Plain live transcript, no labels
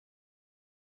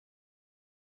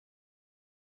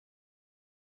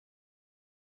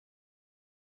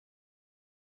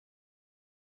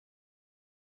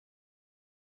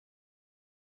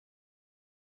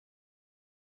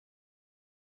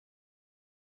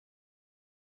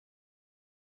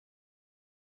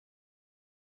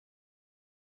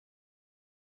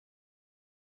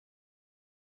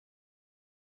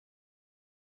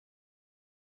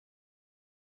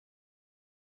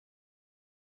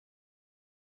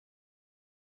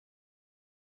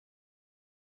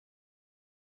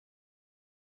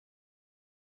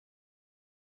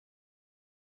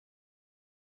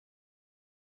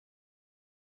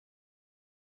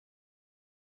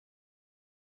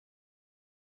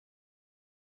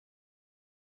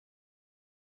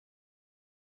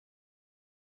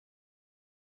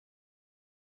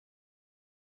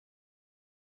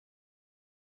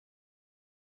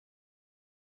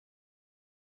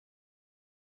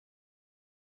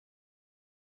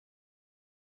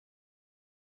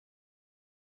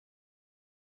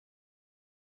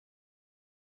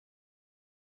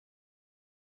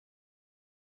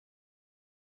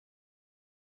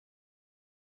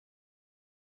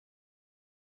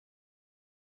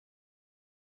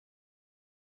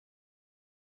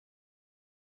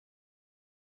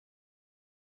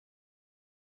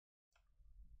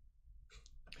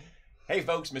Hey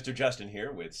folks, MisterJustin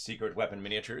here with Secret Weapon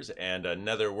Miniatures and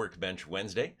another Workbench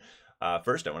Wednesday.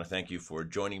 First, I want to thank you for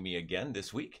joining me again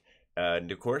this week. And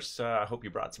of course, I hope you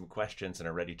brought some questions and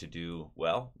are ready to do,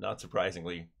 well, not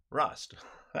surprisingly, Rust.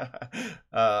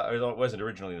 Although it wasn't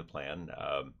originally the plan.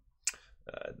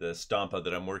 The Stampa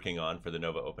that I'm working on for the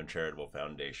Nova Open Charitable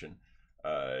Foundation,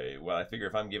 well, I figure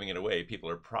if I'm giving it away, people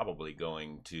are probably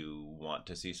going to want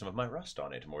to see some of my Rust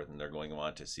on it more than they're going to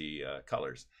want to see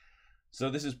colors. So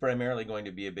this is primarily going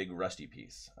to be a big rusty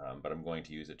piece, but I'm going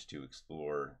to use it to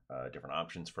explore different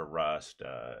options for rust,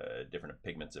 different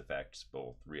pigments effects,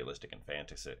 both realistic and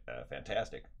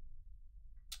fantastic.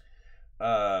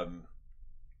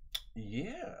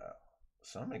 Yeah,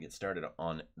 so I'm going to get started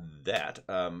on that.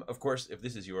 Of course, if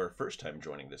this is your first time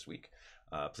joining this week,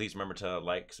 please remember to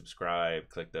like, subscribe,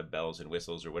 click the bells and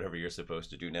whistles or whatever you're supposed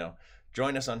to do now.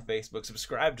 Join us on Facebook,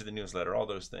 subscribe to the newsletter, all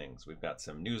those things. We've got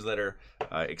some newsletter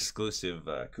exclusive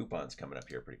coupons coming up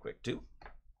here pretty quick too.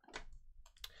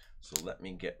 So let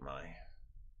me get my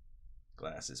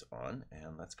glasses on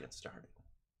and let's get started.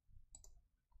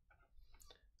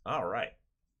 All right.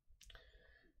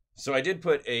 So I did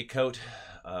put a coat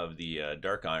of the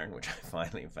dark iron, which I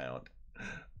finally found.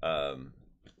 There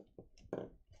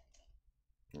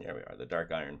we are, the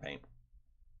dark iron paint.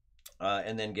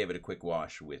 And then gave it a quick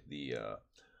wash with the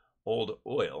old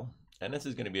oil. And this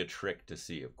is going to be a trick to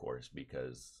see, of course,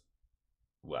 because,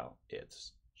 well,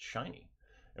 it's shiny.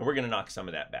 And we're going to knock some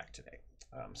of that back today.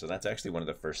 So that's actually one of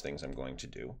the first things I'm going to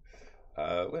do.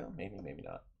 Well, maybe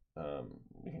not.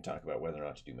 We can talk about whether or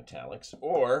not to do metallics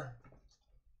or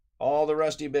all the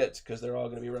rusty bits, because they're all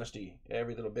going to be rusty.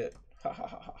 Every little bit. Ha ha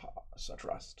ha ha ha. Such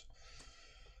rust.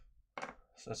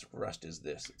 Such rust is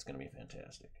this. It's going to be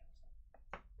fantastic.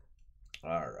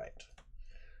 All right.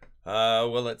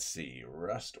 Well, let's see.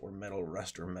 Rust or metal,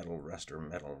 rust or metal, rust or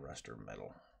metal, rust or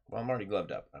metal. Well, I'm already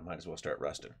gloved up. I might as well start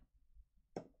rusting.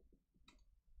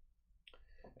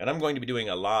 And I'm going to be doing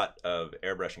a lot of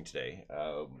airbrushing today.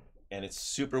 And it's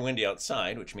super windy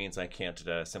outside, which means I can't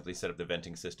simply set up the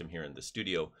venting system here in the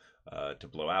studio to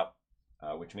blow out,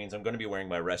 which means I'm going to be wearing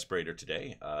my respirator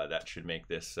today. That should make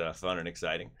this fun and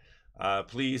exciting.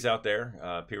 Please, out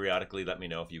there, periodically let me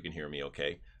know if you can hear me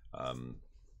okay,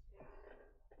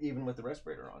 even with the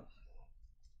respirator on.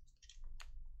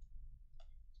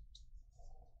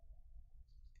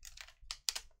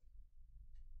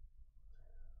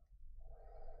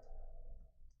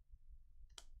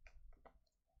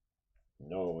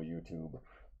 No, YouTube,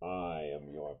 I am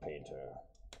your painter.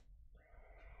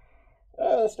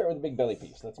 Let's start with the big belly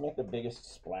piece. Let's make the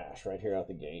biggest splash right here out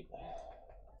the gate.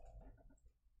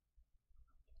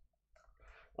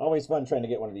 Always fun trying to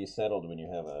get one of these settled when you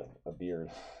have a beard.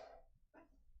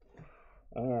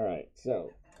 All right,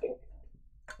 so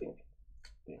think.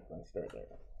 Let's start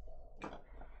there.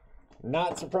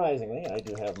 Not surprisingly, I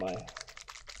do have my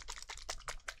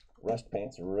rust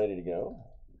paints ready to go.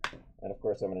 And of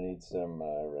course, I'm going to need some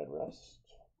red rust,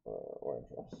 orange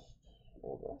rust,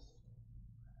 old rust.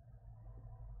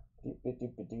 And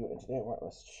today I want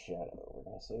rust shadow. We're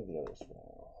going to save the others for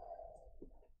now.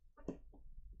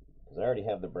 Because I already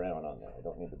have the brown on there. I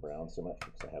don't need the brown so much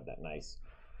because I have that nice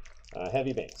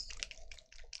heavy base.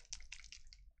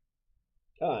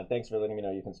 And thanks for letting me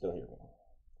know you can still hear me.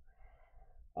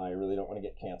 I really don't want to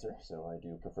get cancer, so I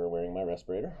do prefer wearing my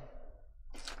respirator.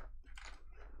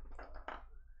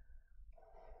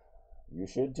 You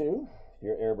should too, if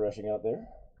you're airbrushing out there.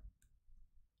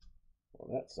 Well,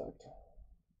 that sucked.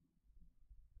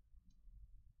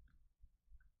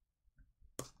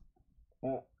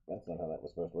 That's not how that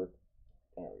was supposed to work.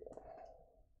 There we go.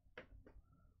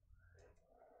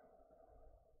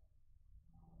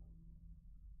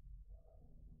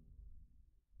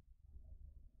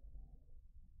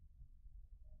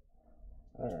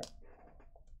 All right.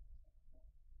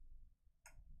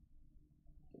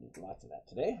 Need lots of that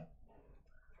today.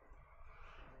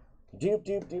 Doop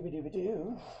doop doopy doopy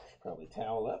doo. Probably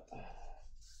towel up.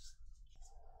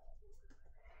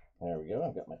 There we go.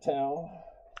 I've got my towel.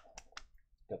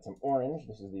 Got some orange.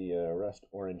 This is the rust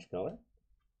orange color.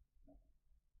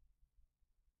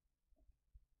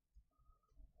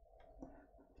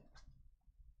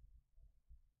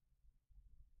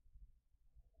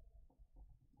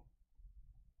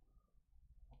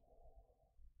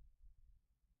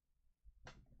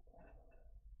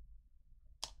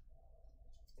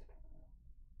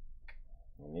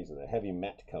 And these are the heavy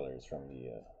matte colors from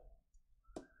the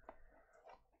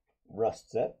rust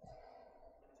set.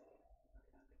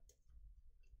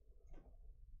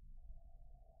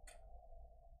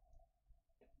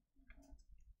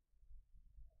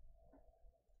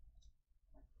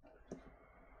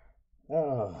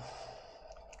 Oh,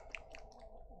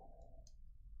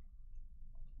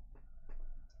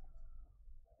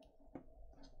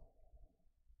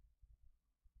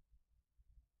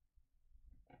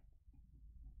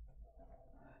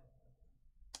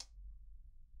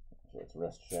 That's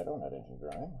rust shadow, not engine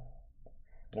grime.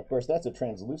 And of course, that's a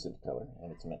translucent color,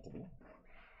 and it's meant to be.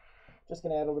 Just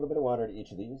going to add a little bit of water to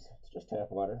each of these. It's just tap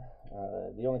water.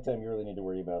 The only time you really need to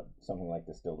worry about something like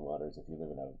distilled water is if you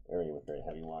live in an area with very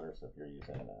heavy water. So if you're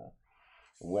using a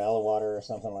well of water or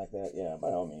something like that, yeah, by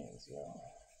all means, you know,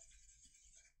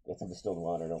 get some distilled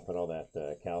water. Don't put all that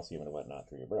calcium and whatnot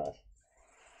through your brush.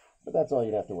 But that's all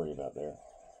you'd have to worry about there.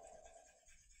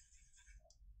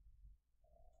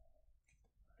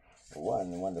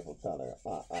 One wonderful color.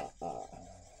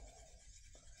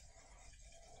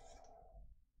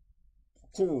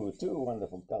 Two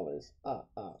wonderful colors.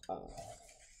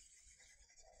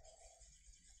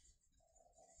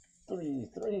 Three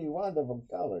wonderful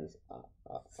colors.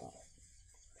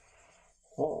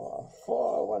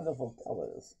 Four wonderful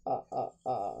colors. All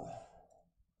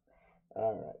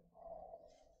right.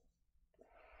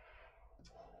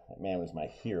 That man was my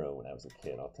hero when I was a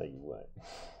kid, I'll tell you what.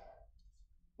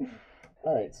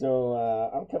 All right, so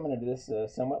I'm coming into this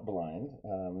somewhat blind.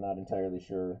 I'm not entirely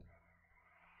sure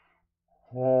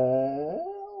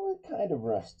what kind of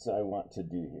rusts I want to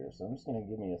do here. So I'm just going to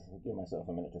give myself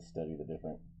a minute to study the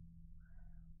different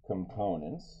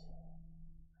components.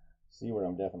 See where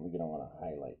I'm definitely going to want to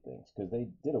highlight things, because they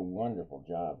did a wonderful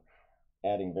job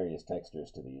adding various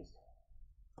textures to these.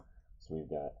 So we've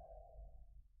got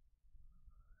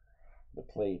the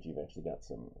plate. You've actually got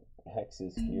some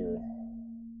hexes here.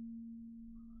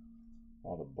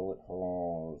 All the bullet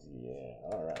holes. Yeah,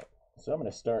 all right. So I'm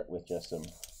going to start with just some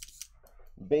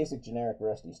basic generic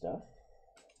rusty stuff.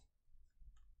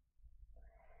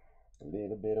 A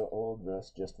little bit of old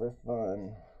rust just for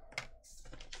fun.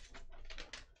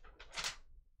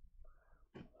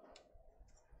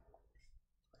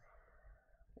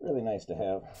 Really nice to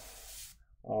have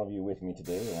all of you with me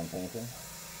today while I'm painting.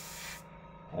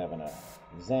 Having a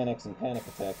Xanax and panic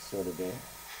attacks sort of day.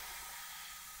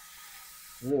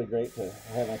 Really great to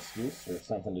have an excuse or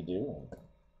something to do. And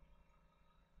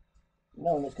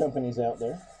knowing that company's out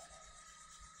there.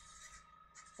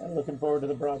 I'm looking forward to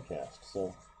the broadcast.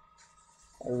 So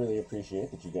I really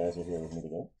appreciate that you guys are here with me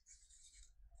today.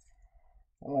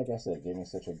 And like I said, it gave me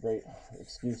such a great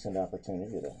excuse and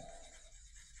opportunity to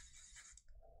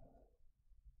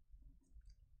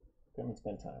come and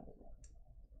spend time with you.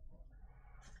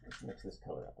 Let's mix this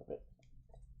color up a bit.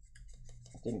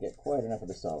 Didn't get quite enough of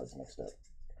the solids mixed up.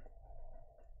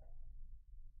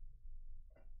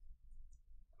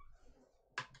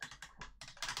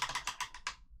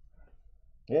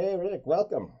 Hey Rick,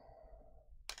 welcome.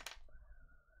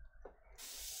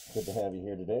 Good to have you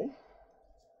here today.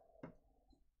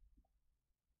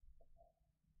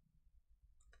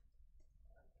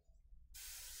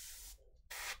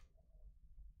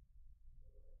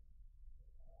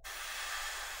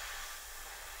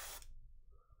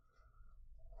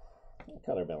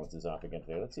 Color balance is off again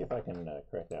today. Let's see if I can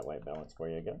correct that white balance for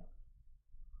you again.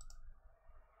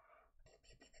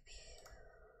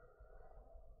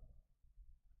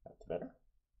 That's better.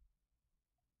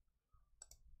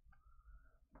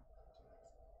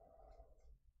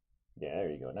 Yeah, there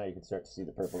you go. Now you can start to see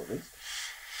the purple at least.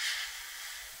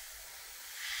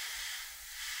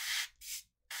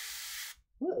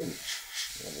 Woo! A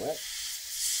little wet.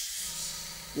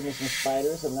 Give me some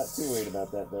spiders. I'm not too worried about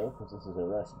that though, because this is a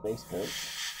rust base coat.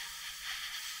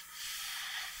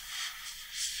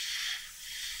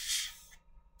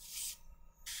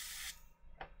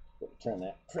 Turn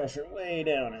that pressure way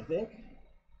down, I think.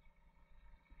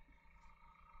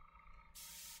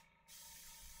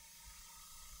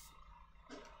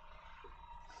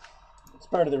 It's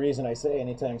part of the reason I say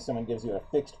anytime someone gives you a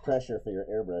fixed pressure for your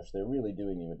airbrush, they're really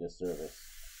doing you a disservice.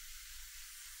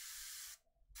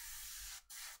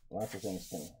 Lots of things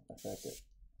can affect it.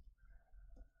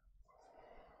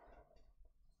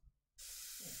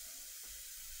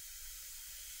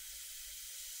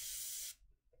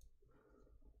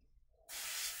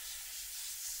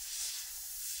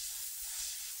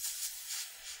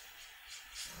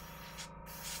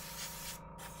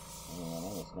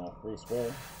 And it's now free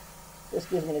spray. This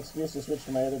gives me an excuse to switch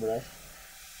to my other brush.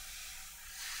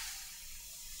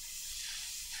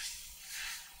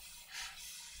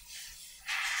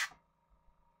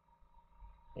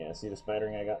 Yeah, see the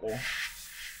spidering I got there?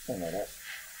 Clean that up.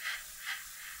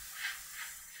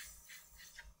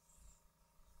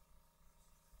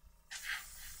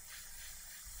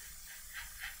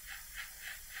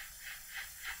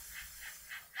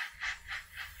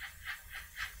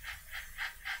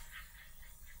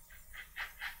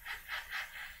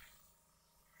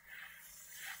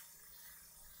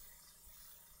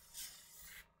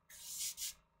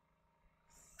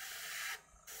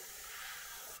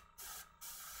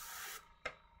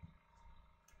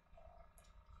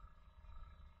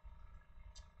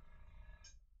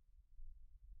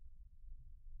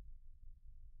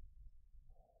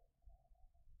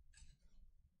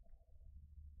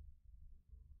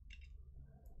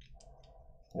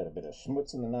 Had a bit of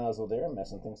schmutz in the nozzle there,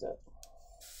 messing things up.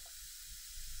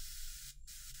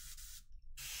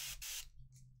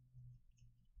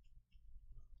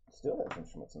 Still have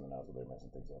some schmutz in the nozzle there, messing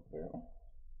things up, apparently.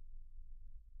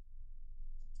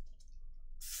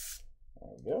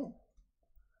 There we go.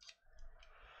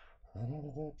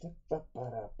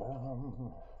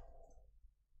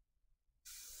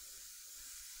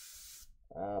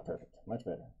 Ah, perfect. Much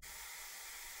better.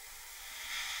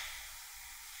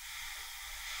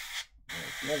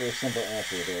 It's never a simple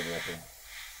answer with hairdressing.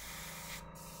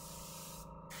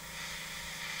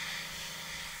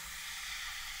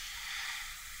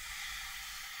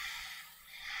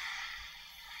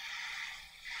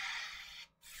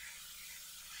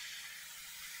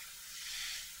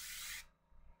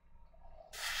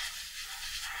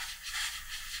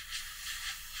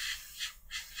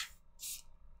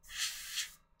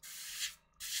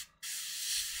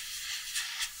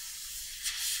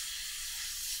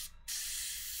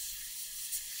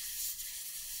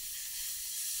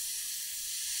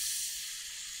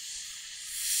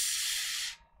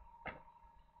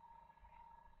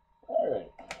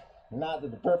 Not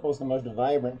that the purple is the most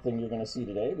vibrant thing you're going to see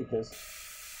today, because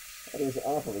that is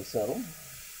awfully subtle,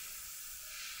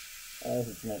 as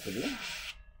it's meant to be.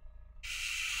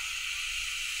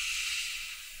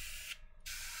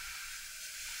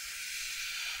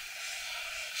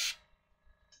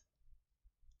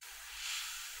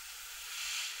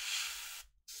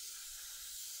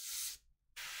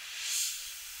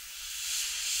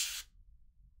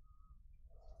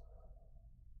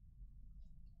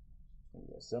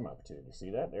 Some opportunity to see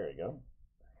that. There you go.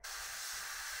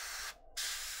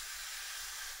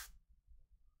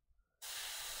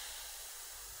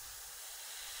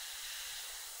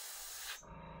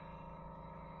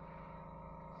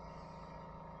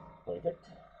 Perfect.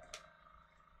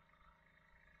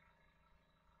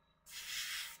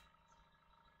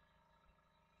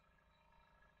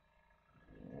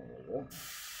 There we go.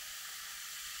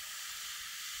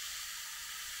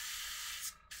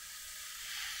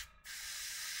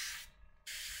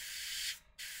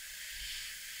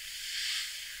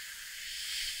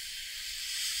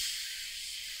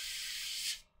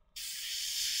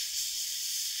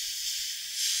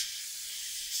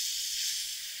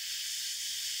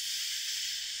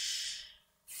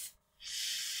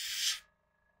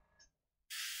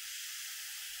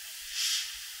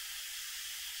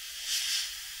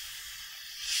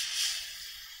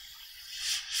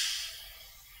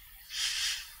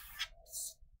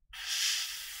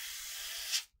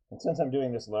 And since I'm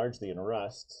doing this largely in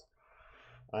rust,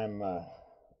 I'm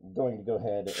going to go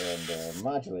ahead and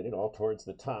modulate it all towards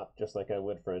the top, just like I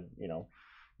would for a,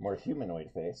 more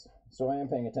humanoid face. So I am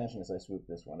paying attention as I swoop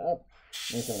this one up.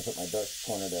 I'm going to put my dark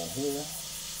corner down here.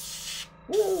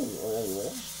 Woo! Or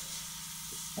everywhere.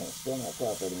 Still not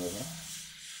cooperating with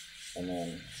me. And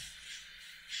then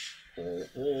put it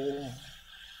through.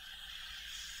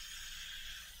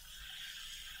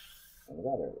 And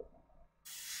that area.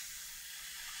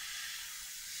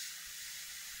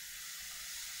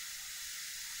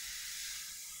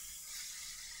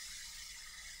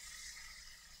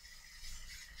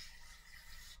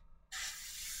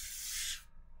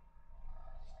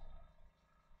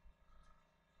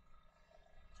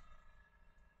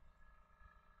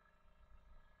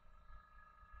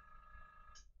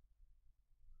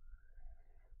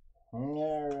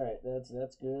 Alright,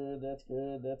 that's good, that's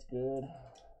good, that's good.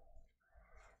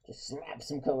 Just slap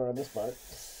some color on this part.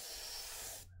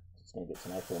 It's going to get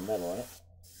some actual metal on it.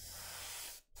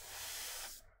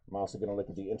 I'm also going to look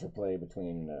at the interplay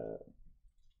between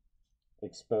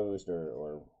exposed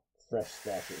or fresh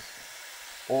scratches,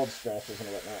 old scratches and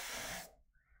whatnot.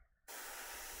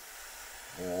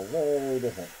 They're very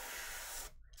different.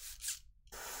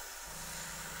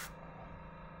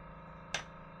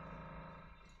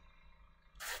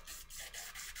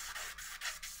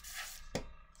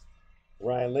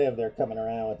 Where I live, they're coming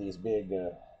around with these big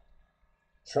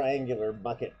triangular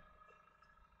bucket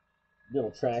little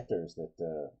tractors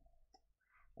that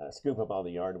scoop up all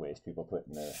the yard waste people put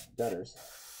in their gutters.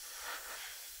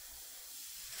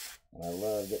 And I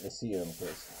love getting to see them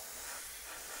because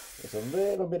there's a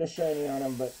little bit of shiny on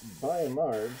them, but by and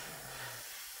large,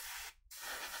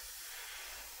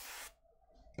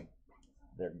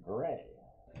 they're gray.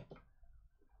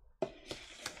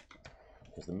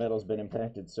 Because the metal's been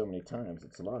impacted so many times,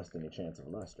 it's lost any chance of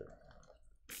luster.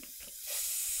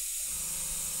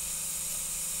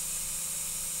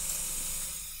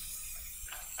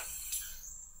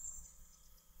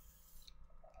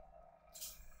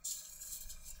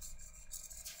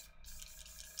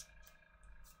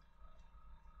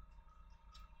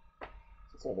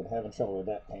 So I've been having trouble with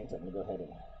that paint. I'm going to go ahead and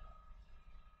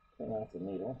clean off the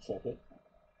needle, check it.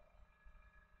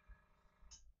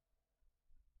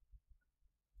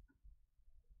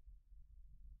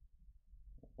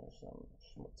 There's some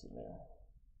schmutz in there.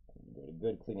 I'll give it a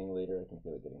good cleaning later. I can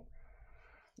feel it getting a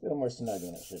little more snug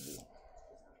than it should be.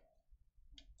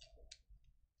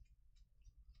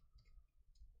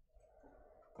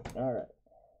 All right.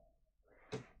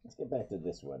 Let's get back to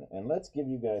this one, and let's give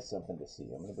you guys something to see.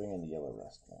 I'm going to bring in the yellow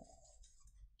rust now.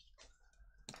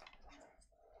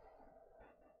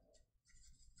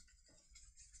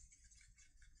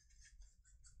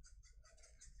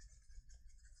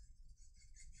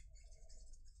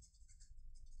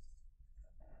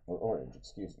 Or orange,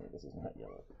 excuse me, this is not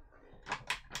yellow.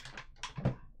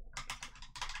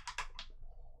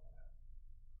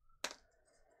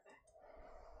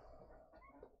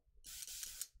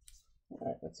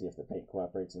 Alright, let's see if the paint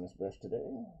cooperates in this brush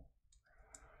today.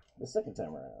 The second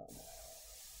time around.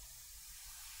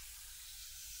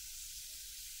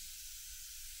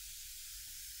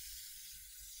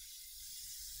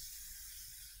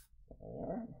 There we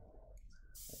are.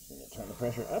 I'm going to turn the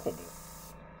pressure up a bit.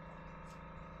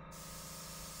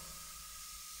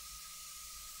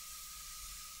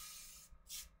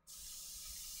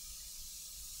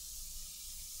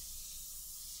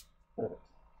 Perfect.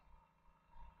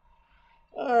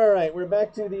 Alright, we're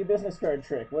back to the business card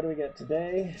trick. What do we get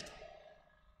today?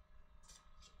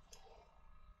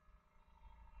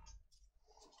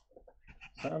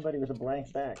 Somebody with a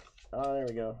blank back. Oh, there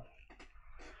we go.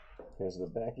 Because the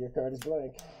back of your card is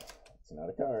blank. It's not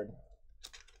a card.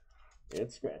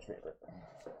 It's scratch paper.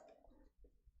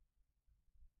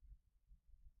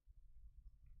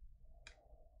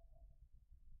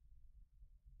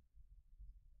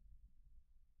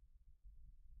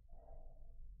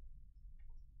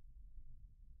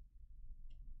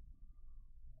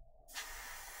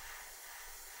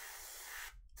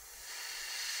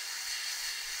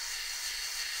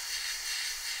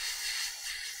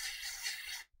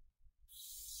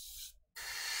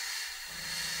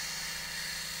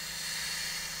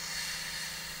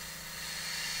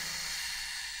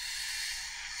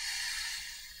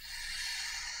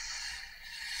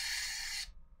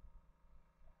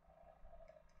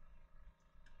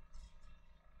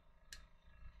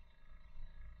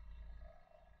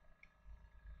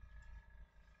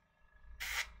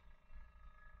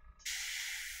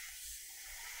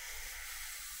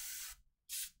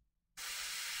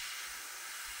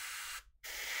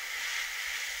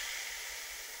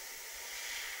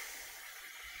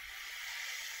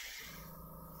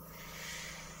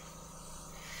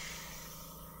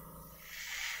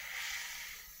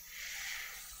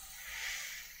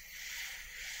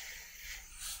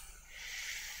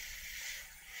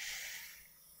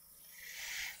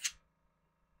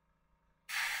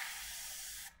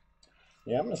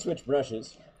 Yeah, I'm going to switch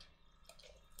brushes,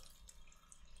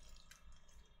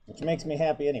 which makes me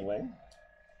happy anyway.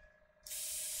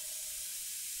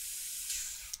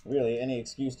 Really, any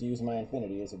excuse to use my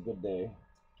infinity is a good day.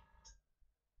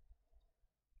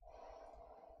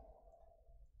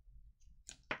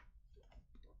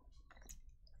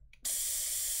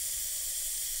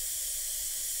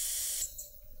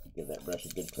 Give that brush a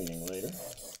good cleaning later.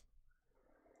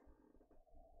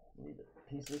 Leave it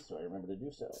in pieces so I remember to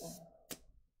do so.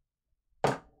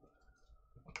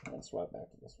 And swap back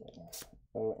to this one.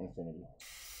 Oh, infinity.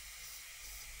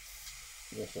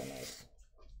 You're so nice.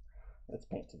 Let's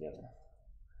paint together.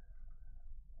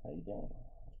 How you doing?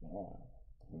 It's been a while.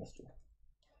 I missed you.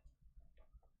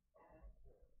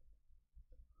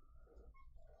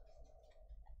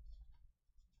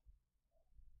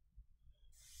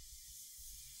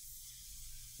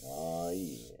 Oh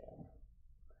yeah.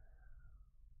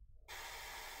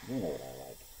 You know what I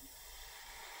like.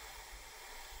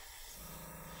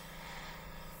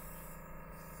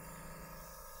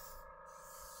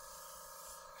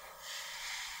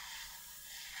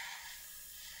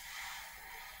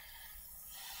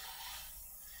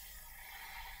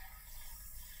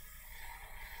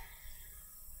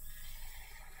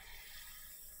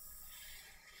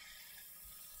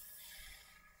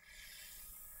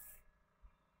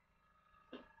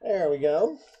 There we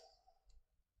go.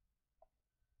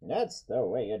 That's the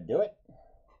way you do it.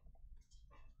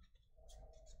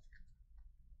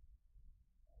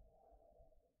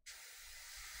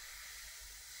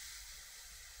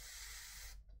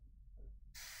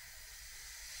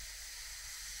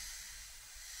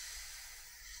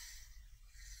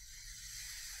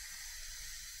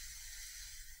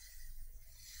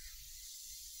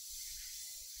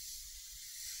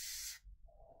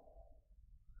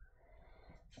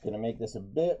 Going to make this a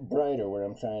bit brighter where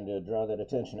I'm trying to draw that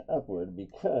attention upward,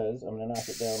 because I'm going to knock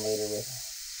it down later with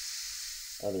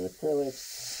other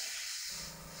acrylics.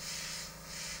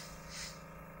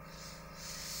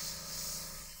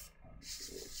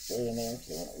 Spray in there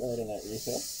because I want it right in that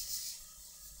recess.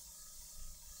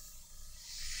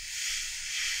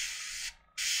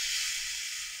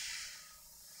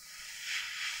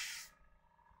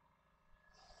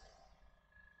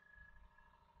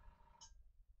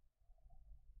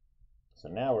 So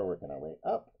now we're working our way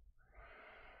up,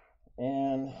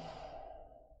 and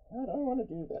I don't want to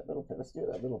do that little panel. Let's do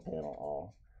that little panel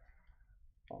all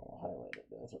highlighted.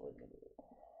 That's what we're going to do.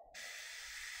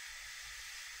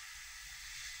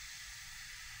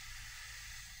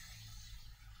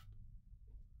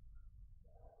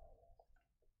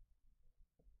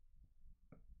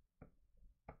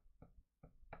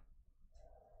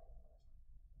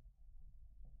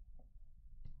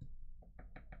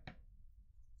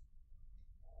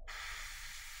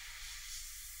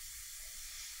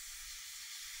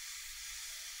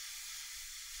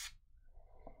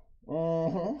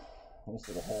 This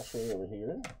little hashway over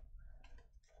here.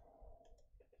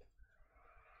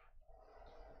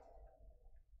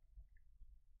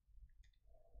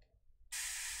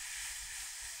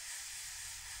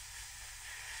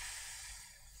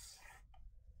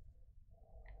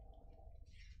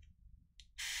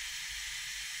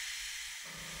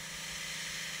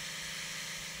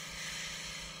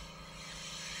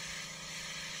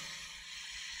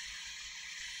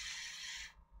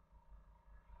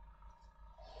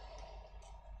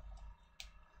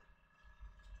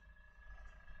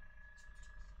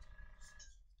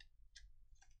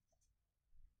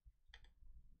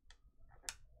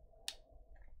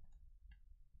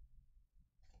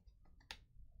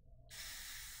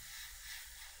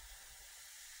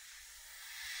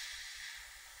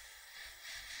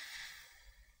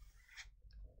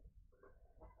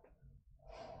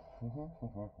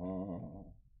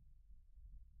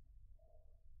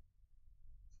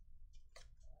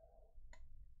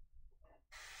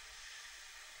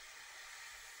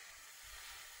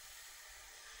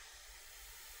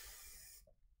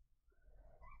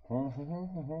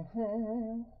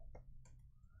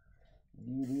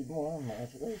 You need more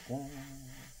maturation.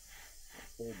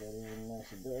 Stay better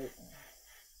nice and bright.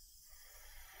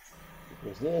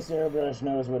 Because this airbrush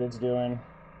knows what it's doing.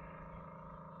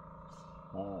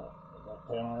 Alright, that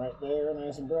panel right there,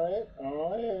 nice and bright.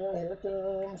 Oh yeah, here it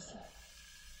comes.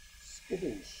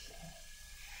 Skadoosh.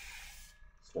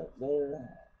 Start there.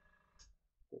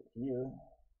 Go here.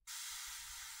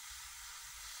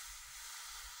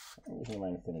 I'm using my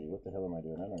infinity. What the hell am I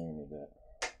doing? I don't even need that.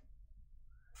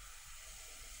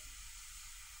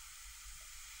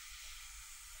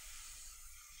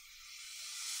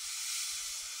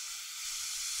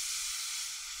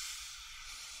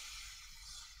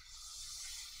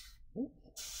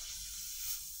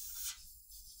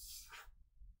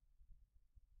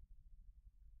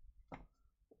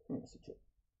 Messy tip.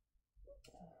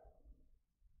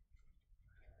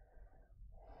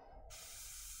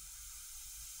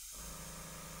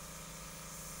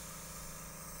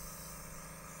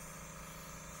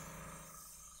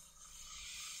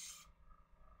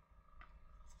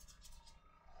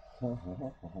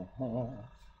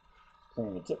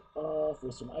 Clean the tip off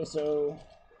with some ISO.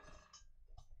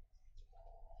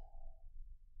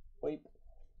 Wipe.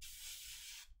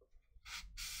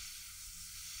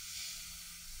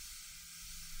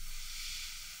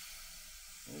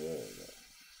 There we go.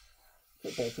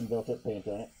 Could have some built-up paint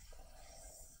on it.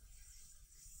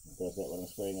 Does that when I'm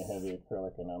spraying a heavy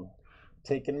acrylic and I'm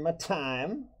taking my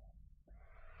time.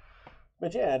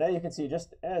 But yeah, now you can see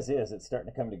just as is, it's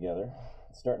starting to come together.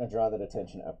 It's starting to draw that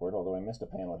attention upward, although I missed a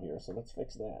panel here, so let's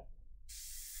fix that.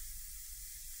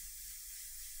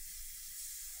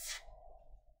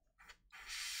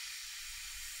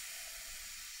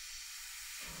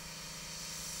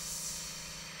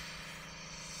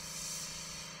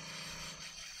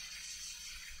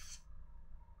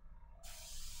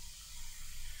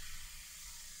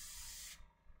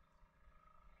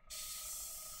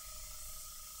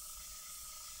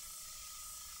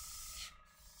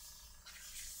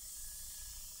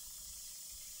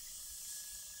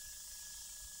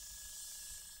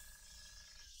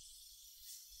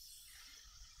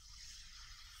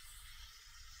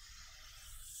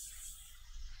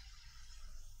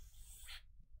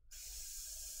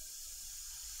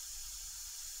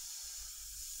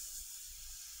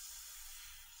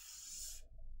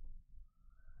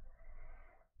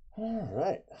 All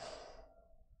right.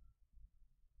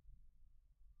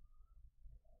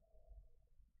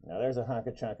 Now there's a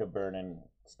honka chonka burning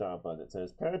stompa that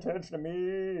says, "Pay attention to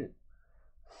me."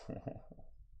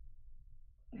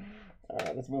 All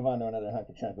right, let's move on to another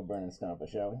honka chonka burning stompa,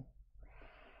 shall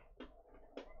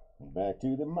we? Back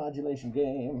to the modulation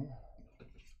game.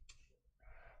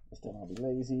 This time I'll be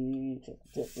lazy. Check the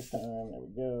tip this time. There we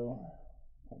go.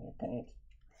 Plenty of paint.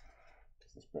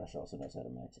 This brush also knows how to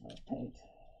maximize paint.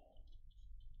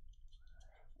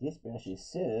 This brush is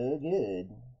so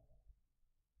good.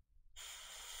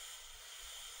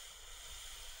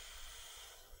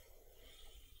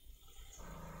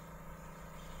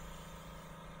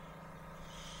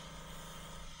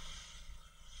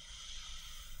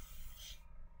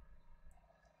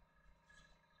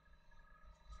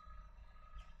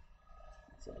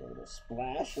 Let's add a little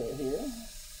splash right here.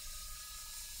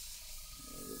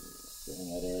 In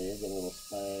that area, get a little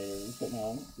spidery. Come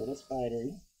on, get a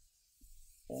spidery.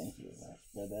 Thank you. Now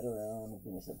spread that around and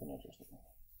give me something interesting.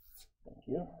 Thank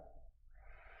you.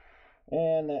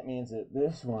 And that means that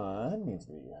this one needs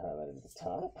to be highlighted at the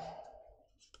top.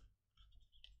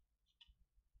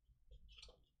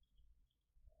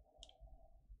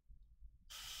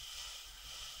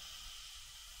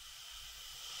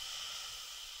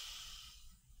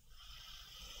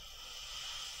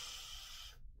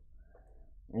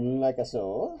 Like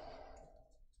so.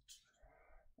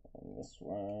 And this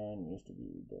one used to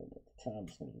be done at the top. I'm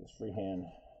just going to do this freehand.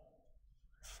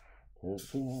 Your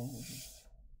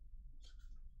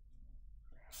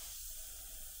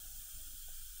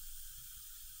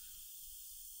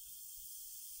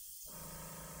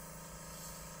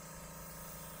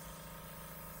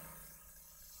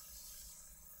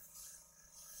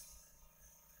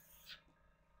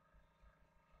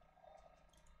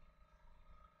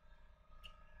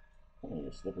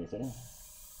slippery thing.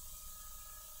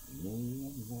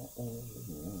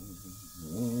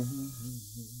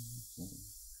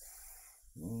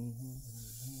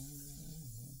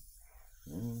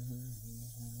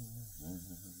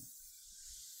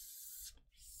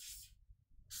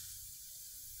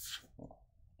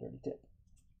 Dirty tip.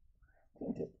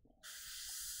 Clean tip.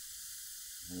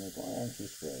 Make why aren't you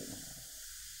spraying?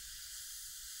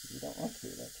 You don't want to,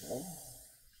 that's right.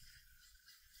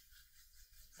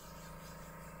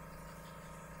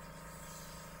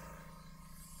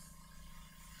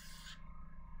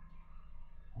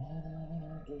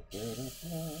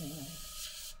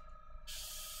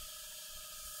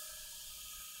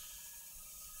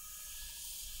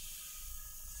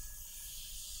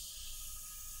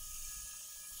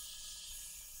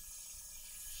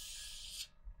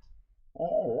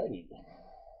 Alrighty.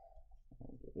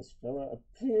 Get this fella up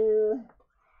here.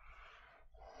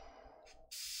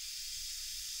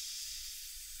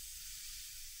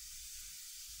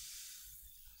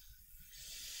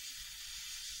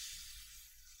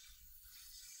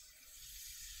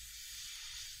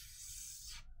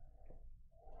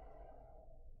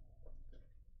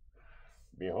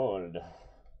 Behold,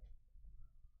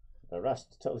 the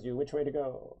rust tells you which way to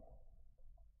go.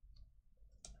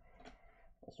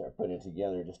 I'll start putting it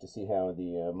together just to see how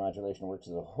the modulation works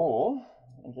as a whole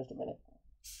in just a minute.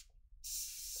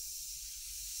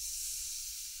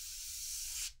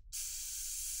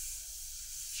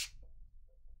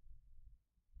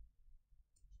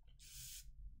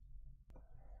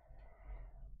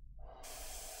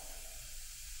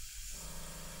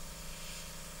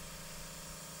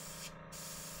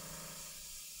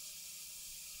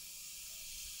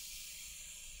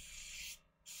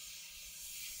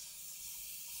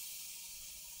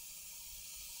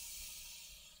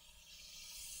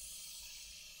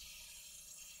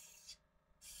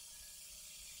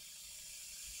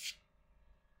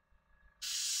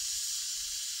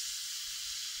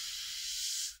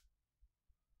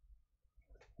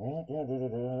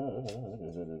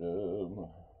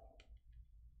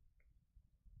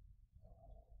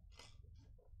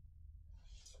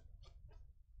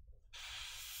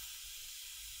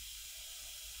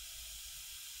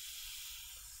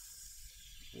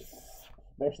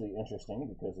 Especially interesting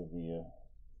because of the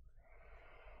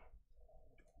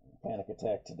panic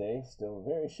attack today. Still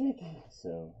very shaky,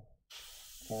 so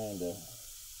trying to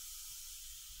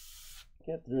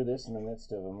get through this in the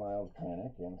midst of a mild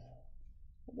panic and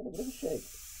a little bit of a shake.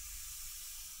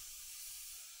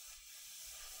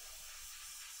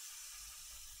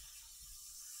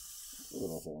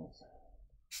 Little things.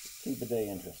 Keep the day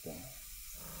interesting.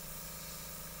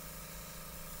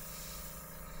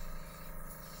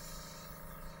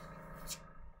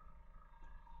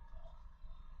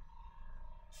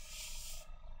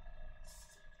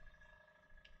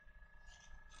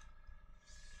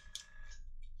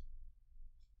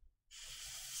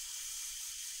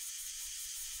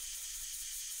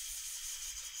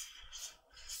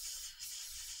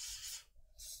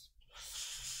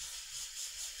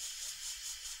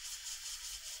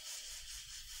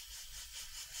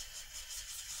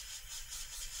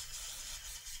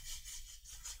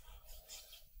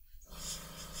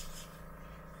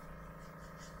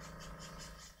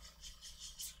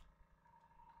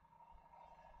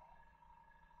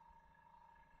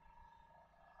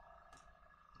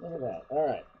 Look at that. All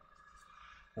right.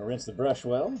 I'll rinse the brush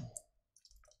well.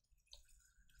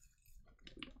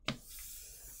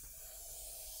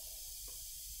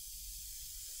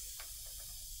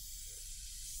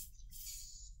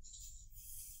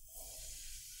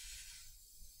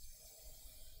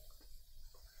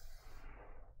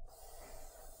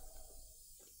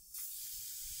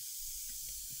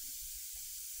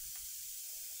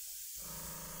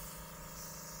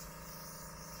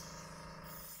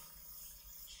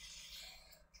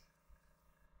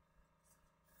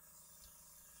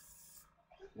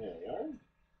 There we are.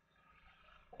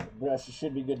 The brush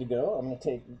should be good to go. I'm going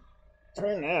to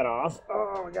turn that off.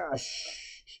 Oh my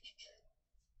gosh.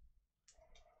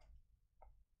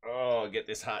 Oh, get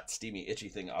this hot, steamy, itchy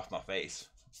thing off my face.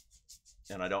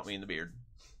 And I don't mean the beard.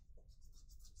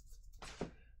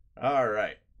 All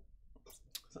right.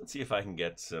 So let's see if I can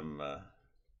get some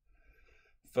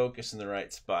focus in the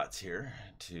right spots here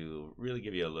to really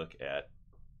give you a look at.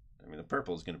 I mean, the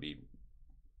purple is going to be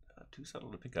too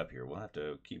subtle to pick up here. We'll have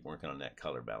to keep working on that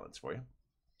color balance for you.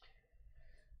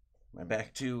 Am I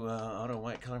back to auto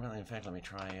white color balance? In fact, let me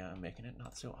try making it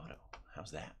not so auto.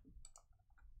 How's that?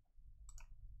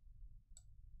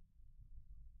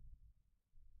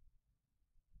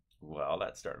 Well,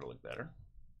 that's starting to look better.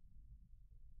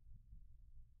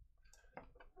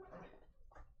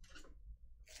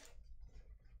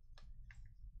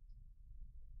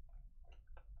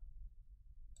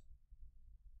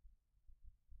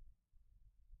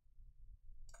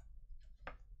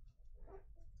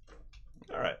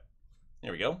 All right,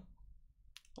 there we go.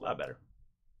 A lot better.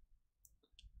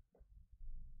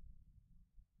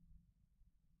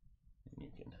 And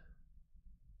you can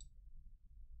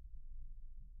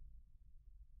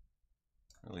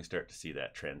really start to see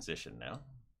that transition now.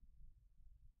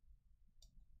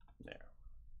 There.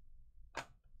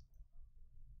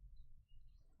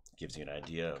 Gives you an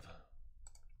idea of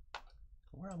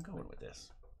where I'm going with this.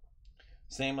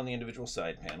 Same on the individual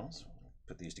side panels.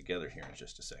 Put these together here in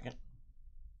just a second.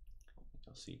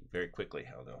 You'll see very quickly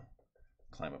how they'll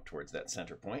climb up towards that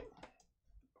center point.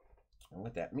 And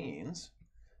what that means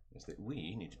is that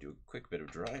we need to do a quick bit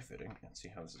of dry fitting and see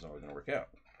how this is all going to work out.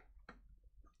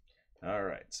 All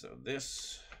right, so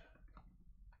this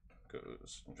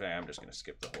goes, in fact, I'm just going to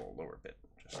skip the whole lower bit,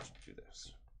 just do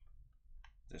this.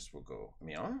 This will go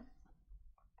meow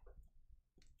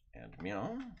and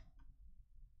meow.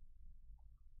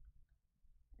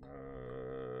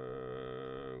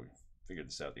 We figured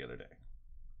this out the other day.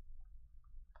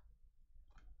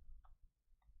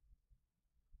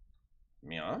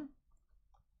 Meow.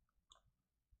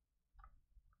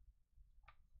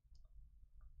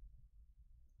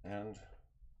 And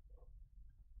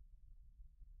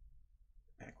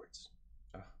backwards.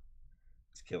 Oh,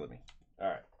 it's killing me. All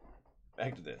right,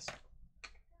 back to this.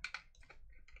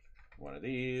 One of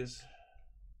these.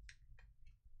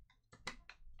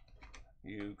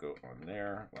 You go on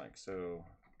there like so.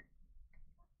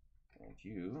 And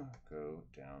you go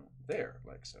down there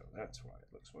like so. That's why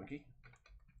it looks funky.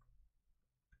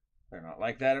 They're not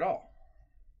like that at all.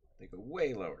 They go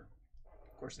way lower.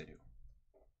 Of course they do.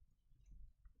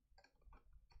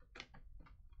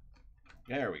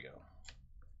 There we go.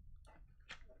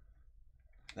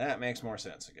 That makes more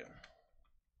sense again.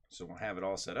 So we'll have it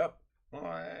all set up.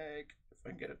 Like, if I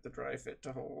can get it the dry fit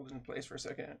to hold in place for a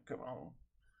second, come on.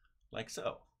 Like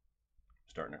so.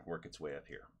 Starting to work its way up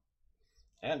here.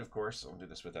 And of course, I'll do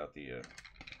this without the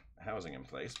housing in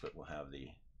place, but we'll have the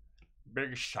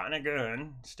big shiny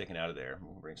gun sticking out of there.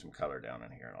 We'll bring some color down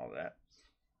in here and all that.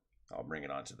 I'll bring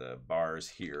it onto the bars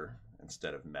here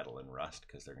instead of metal and rust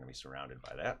because they're going to be surrounded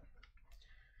by that.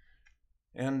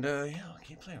 And yeah, I'll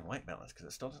keep playing white balance because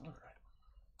it still doesn't look right.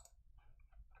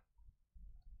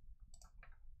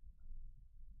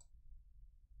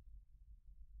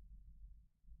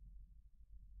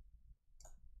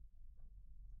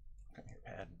 Come here,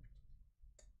 pad.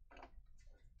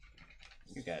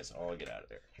 You guys all get out of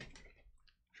there.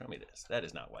 Show me this. That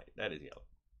is not white. That is yellow.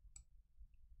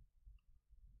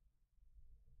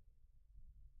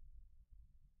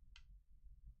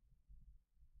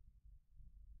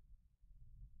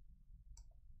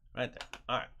 Right there.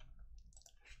 All right.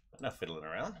 Enough fiddling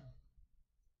around.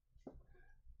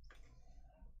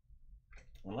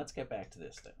 And let's get back to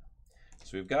this thing.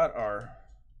 So we've got our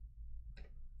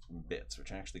bits,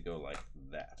 which actually go like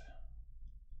that.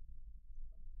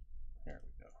 There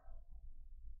we go.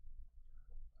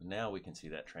 Now we can see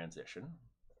that transition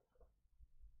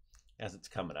as it's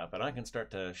coming up, and I can start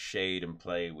to shade and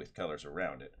play with colors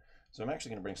around it. So I'm actually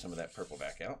going to bring some of that purple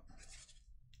back out.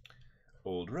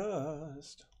 Old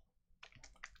Rust.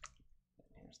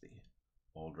 Here's the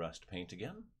Old Rust paint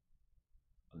again.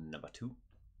 number 2.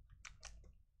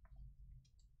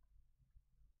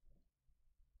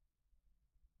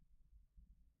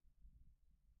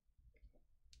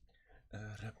 A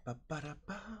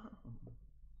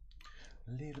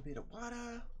little bit of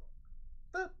water.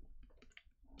 A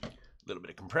little bit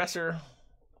of compressor.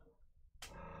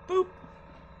 Boop.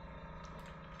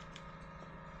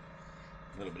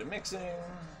 A little bit of mixing.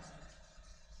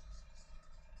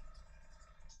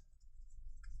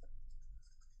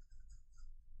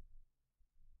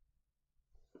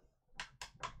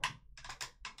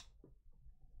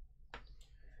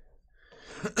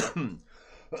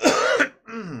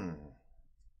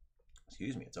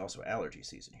 Excuse me, it's also allergy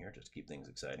season here, just to keep things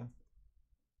exciting.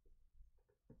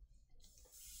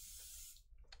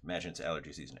 Imagine it's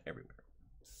allergy season everywhere.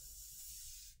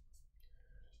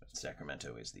 But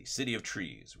Sacramento is the city of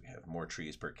trees. We have more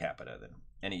trees per capita than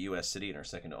any U.S. city and are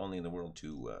second only in the world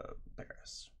to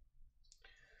Paris.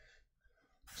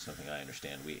 Something I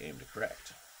understand we aim to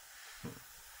correct.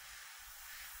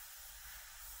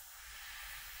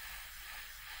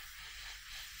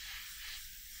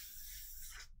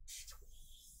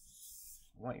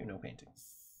 I want you no painting.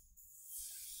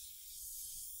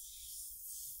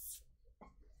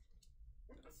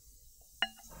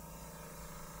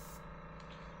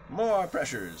 More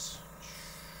pressures.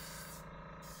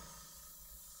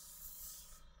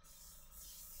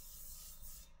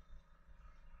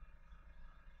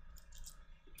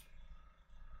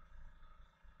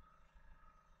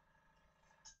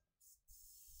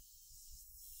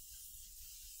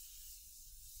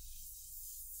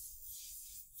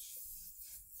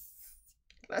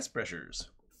 Less pressures.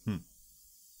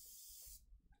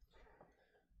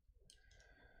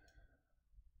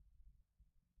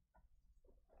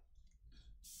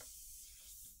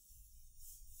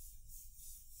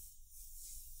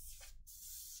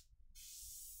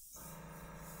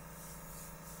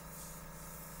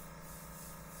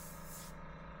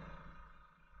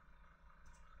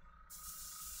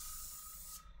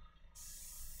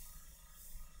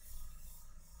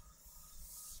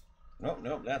 Nope,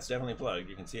 nope, that's definitely plugged.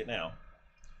 You can see it now.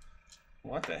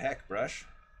 What the heck, brush?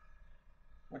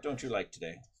 What don't you like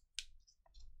today?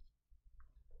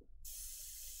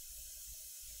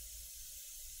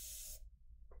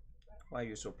 Why are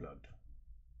you so plugged?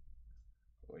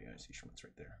 Oh yeah, I see schmutz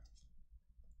right there.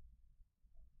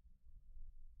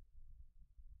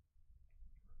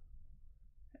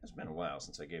 It's been a while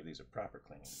since I gave these a proper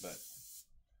cleaning, but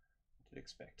I did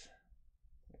expect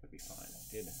it would be fine.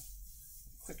 I did a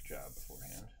quick job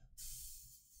beforehand.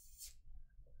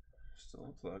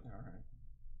 Still a plug, all right.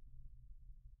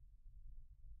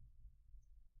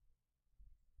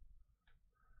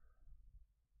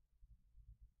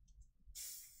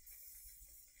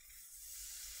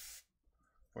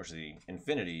 Of course, the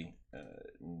infinity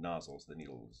nozzles, the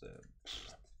needles,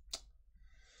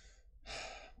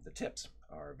 the tips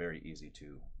are very easy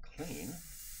to clean. And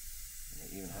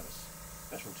they even have a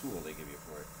special tool they give you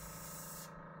for it.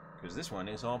 Because this one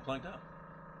is all plugged up.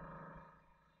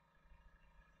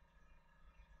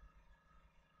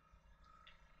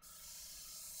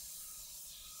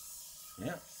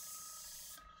 Yeah.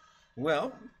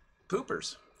 Well,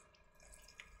 poopers.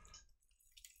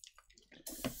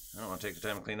 I don't want to take the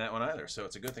time to clean that one either, so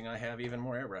it's a good thing I have even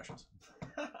more airbrushes.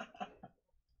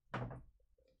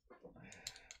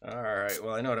 All right,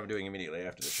 well, I know what I'm doing immediately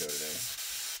after the show today.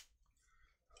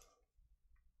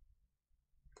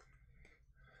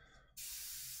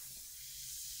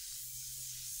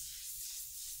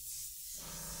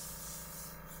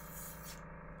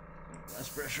 Less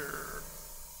pressure.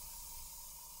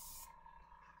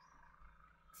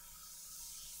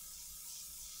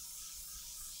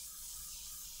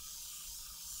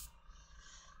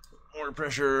 More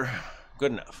pressure.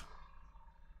 Good enough.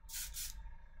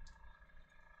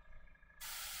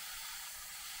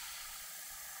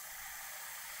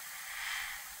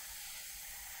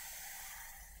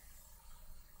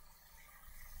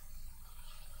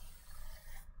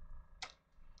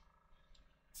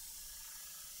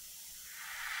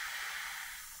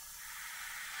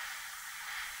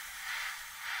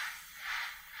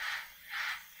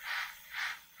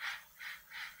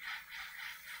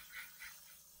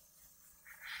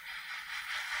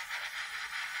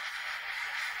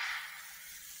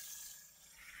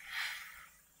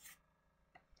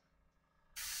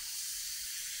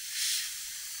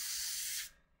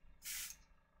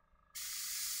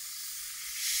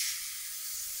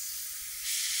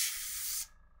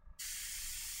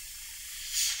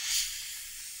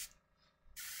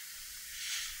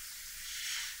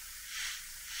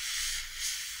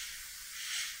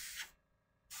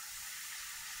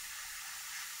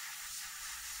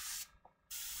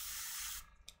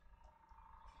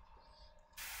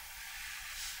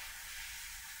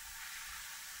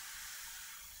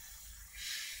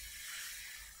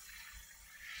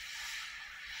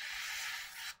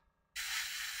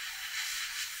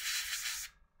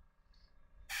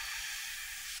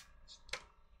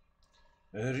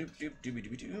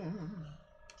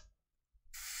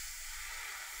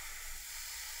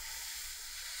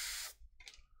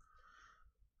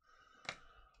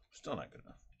 Still not good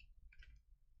enough.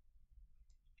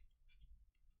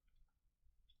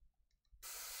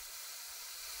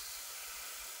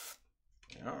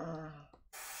 There we are.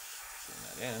 Bring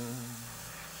that in.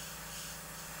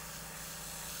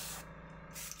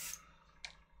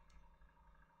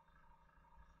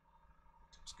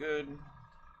 Looks good.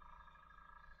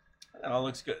 That all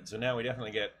looks good. So now we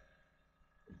definitely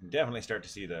start to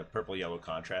see the purple-yellow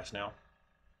contrast now.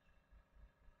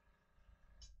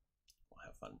 We'll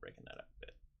have fun breaking that up a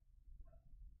bit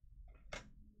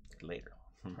later.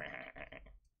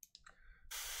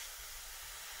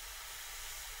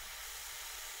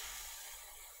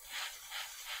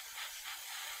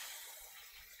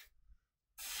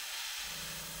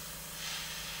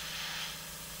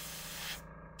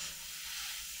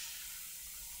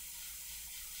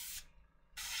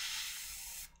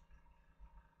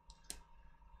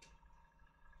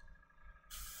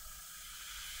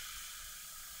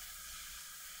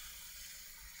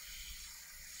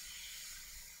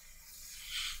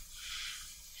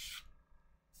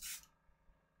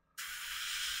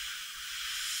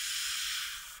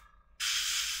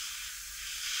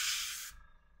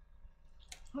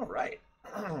 All right,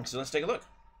 so let's take a look.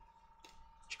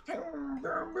 Chicka boom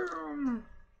boom.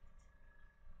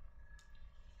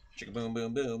 Chicka boom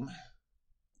boom boom.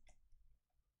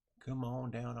 Come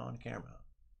on down on camera.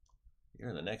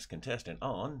 You're the next contestant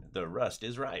on The Rust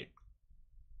is Right.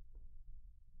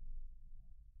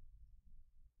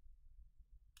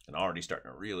 And already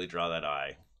starting to really draw that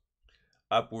eye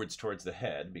upwards towards the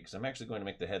head, because I'm actually going to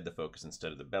make the head the focus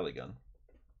instead of the belly gun.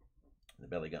 The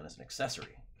belly gun is an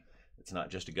accessory. It's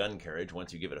not just a gun carriage.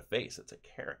 Once you give it a face, it's a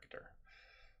character.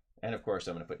 And of course,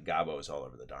 I'm going to put gobos all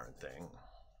over the darn thing.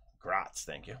 Grats,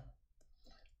 thank you.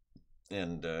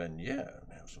 And yeah,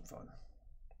 have some fun.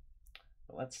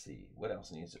 But let's see, what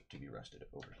else needs to be rusted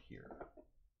over here?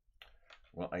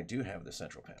 Well, I do have the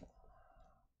central panel.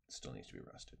 It still needs to be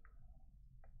rusted.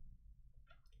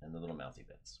 And the little mouthy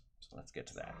bits. So let's get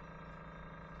to that.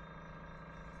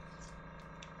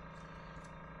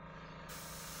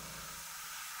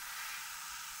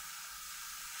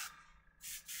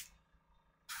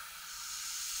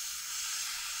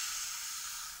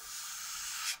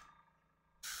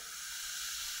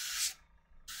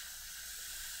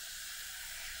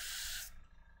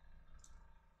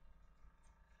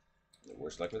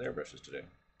 Worse luck with airbrushes today.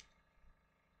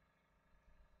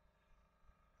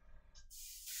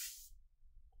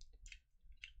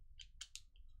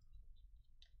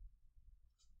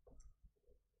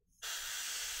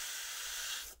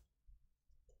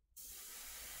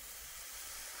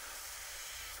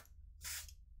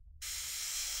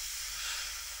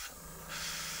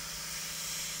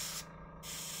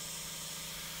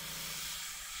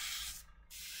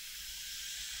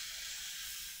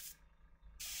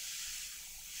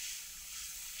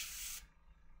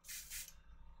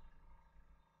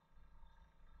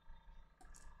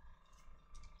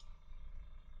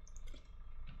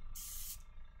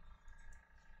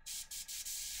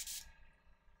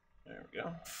 There we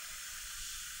go.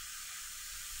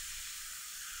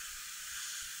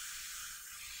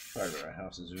 Part of our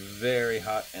house is very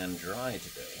hot and dry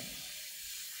today,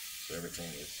 so everything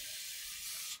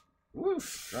is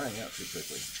drying out too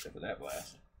quickly, except for that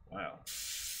blast. Wow.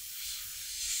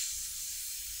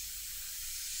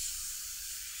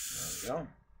 There we go.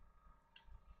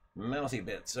 Mouthy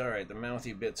bits. All right, the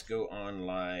mouthy bits go on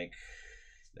like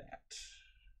that.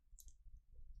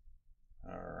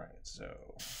 All right,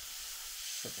 so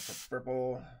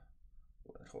purple.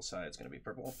 The whole side's going to be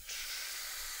purple.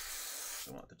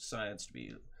 I want the sides to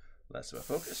be less of a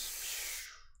focus.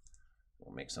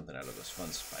 We'll make something out of those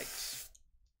fun spikes.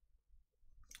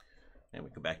 And we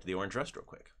go back to the orange rust real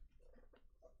quick.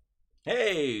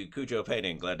 Hey, Cujo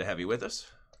Painting, glad to have you with us.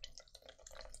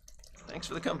 Thanks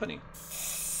for the company.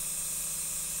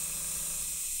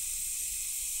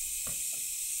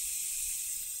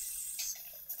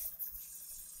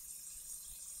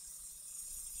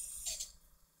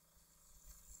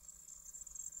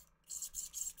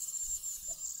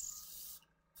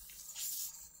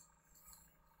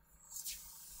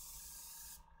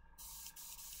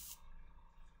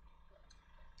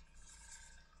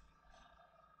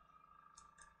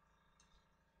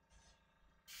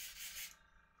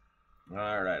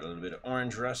 All right, a little bit of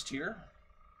orange rust here.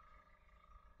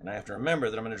 And I have to remember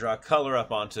that I'm going to draw color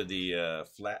up onto the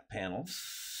flat panels.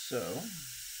 So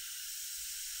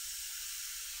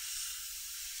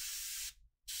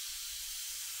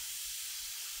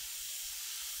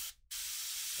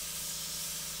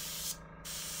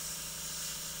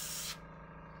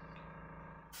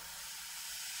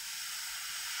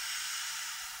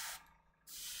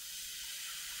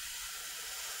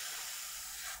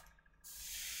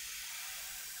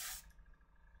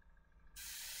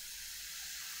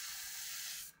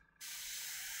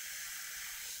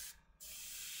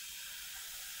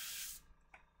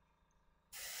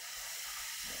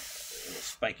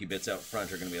spiky bits out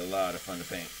front are going to be a lot of fun to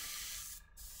paint.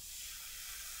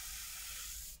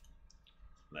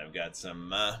 And I've got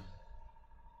some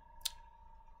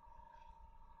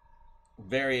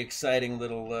very exciting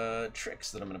little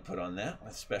tricks that I'm going to put on that,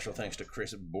 with special thanks to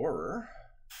Chris Borer.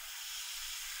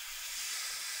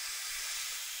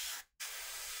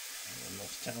 One of the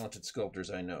most talented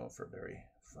sculptors I know for very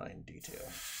fine detail.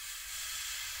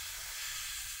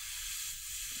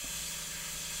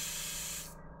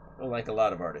 Well, like a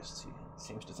lot of artists, he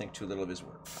seems to think too little of his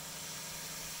work.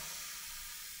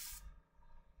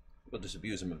 We'll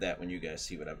disabuse him of that when you guys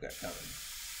see what I've got coming.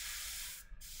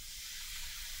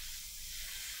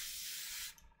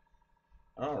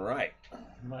 All right,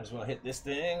 might as well hit this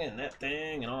thing and that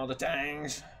thing and all the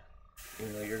tangs,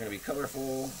 even though you're going to be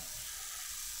colorful.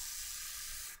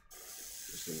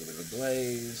 Just a little bit of a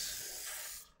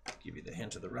glaze, give you the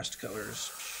hint of the rust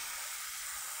colors.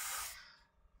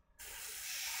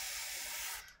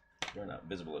 They're not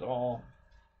visible at all.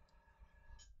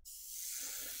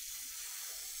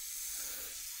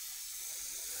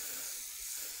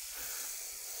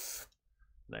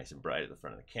 Nice and bright at the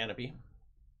front of the canopy.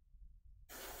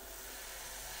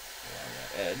 Along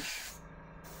that edge.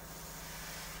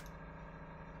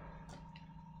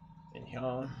 And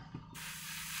here.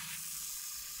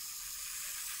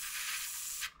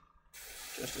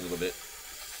 Just a little bit.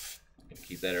 Gonna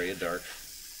keep that area dark.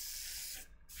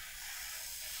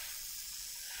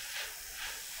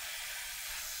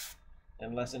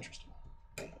 And less interesting.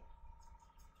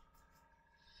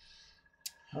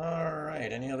 All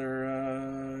right, any other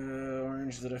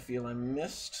orange that I feel I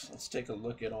missed? Let's take a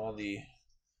look at all the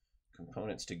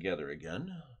components together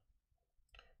again.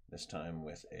 This time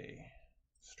with a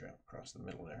strap across the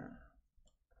middle there.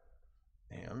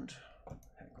 And,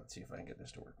 heck, let's see if I can get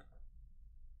this to work.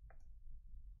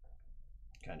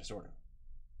 Kind of, sort of.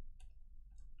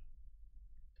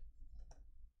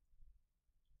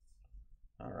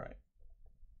 All right.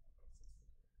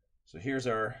 So here's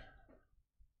our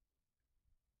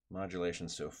modulation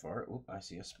so far. Oop, I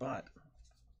see a spot.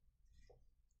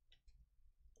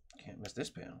 Can't miss this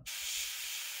panel.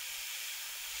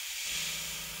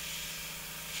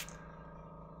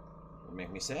 It'll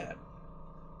make me sad.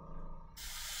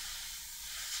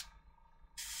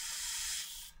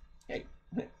 Hey,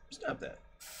 stop that.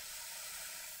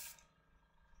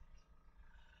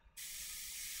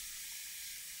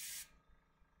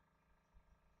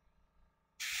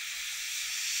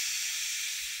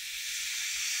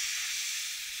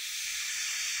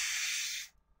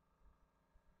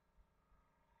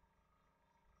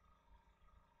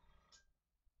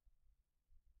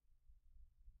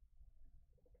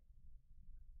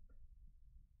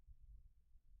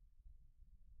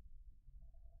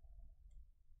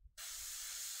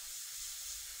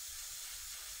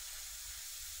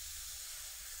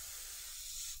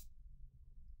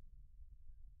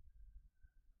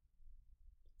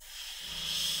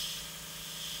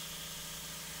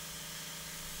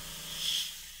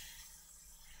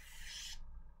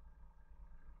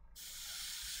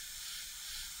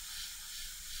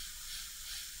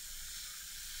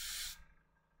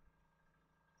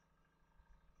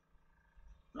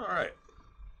 All right.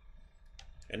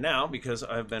 And now, because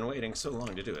I've been waiting so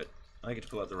long to do it, I get to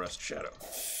pull out the rust shadow.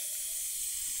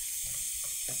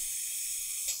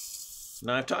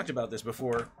 Now, I've talked about this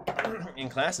before in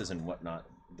classes and whatnot,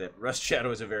 that rust shadow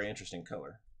is a very interesting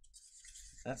color.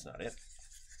 That's not it.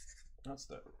 That's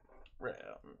the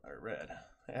red.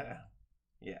 Yeah.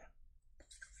 Yeah.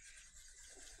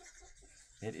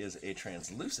 It is a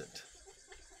translucent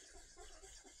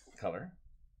color.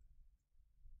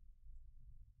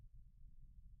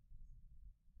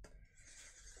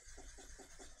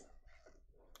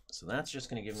 So that's just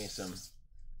going to give me some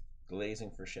glazing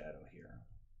for shadow here.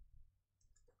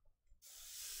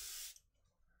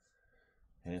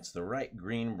 And it's the right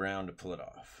green-brown to pull it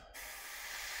off.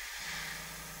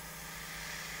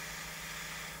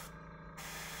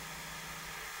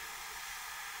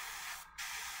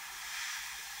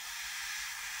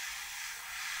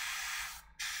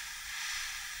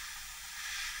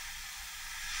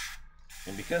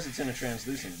 And because it's in a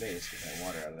translucent base, get that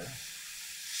water out of there,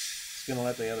 it's going to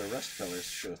let the other rust colors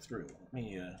show through. Let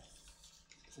me get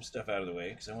some stuff out of the way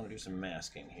because I want to do some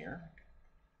masking here.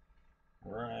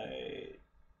 Right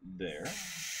there.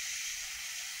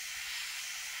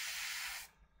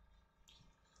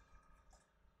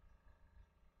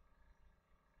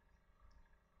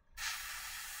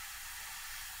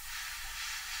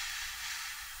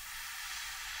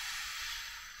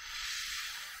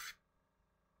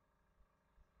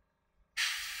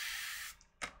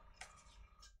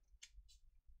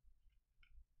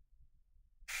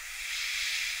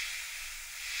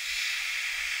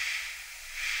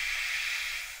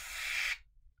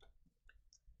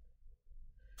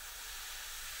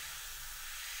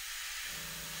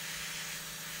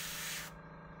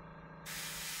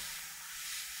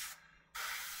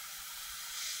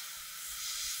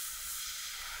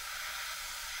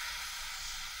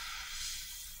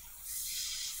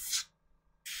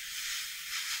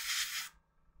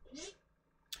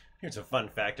 Here's a fun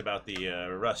fact about the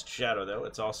rust shadow, though.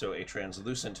 It's also a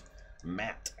translucent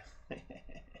matte.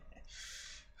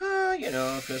 You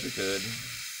know, because we could.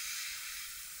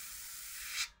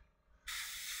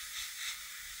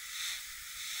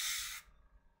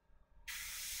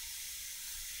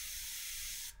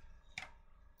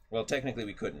 Well, technically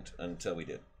we couldn't until we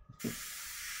did.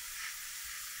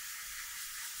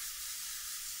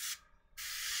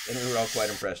 And we were all quite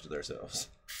impressed with ourselves.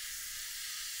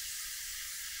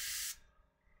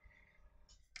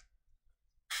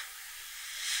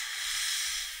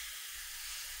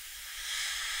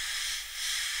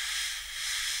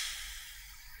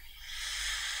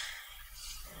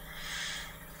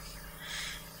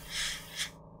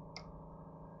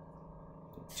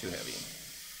 Too heavy.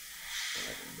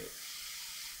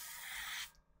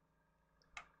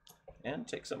 And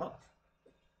take some off.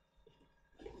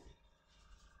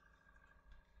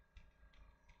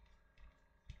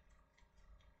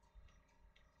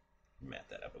 Mat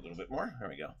that up a little bit more. There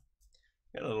we go.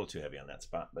 Got a little too heavy on that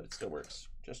spot, but it still works.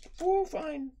 Just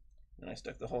fine. And I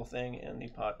stuck the whole thing in the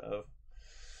pot of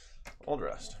old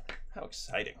rust. How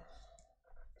exciting.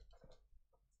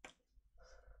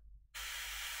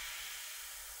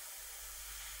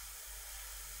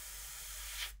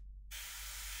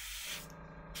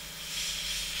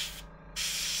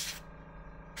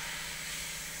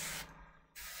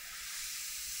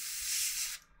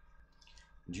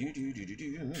 Do do do do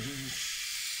do.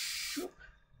 Shoop.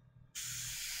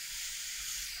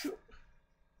 Shoop.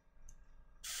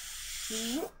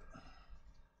 Shoop.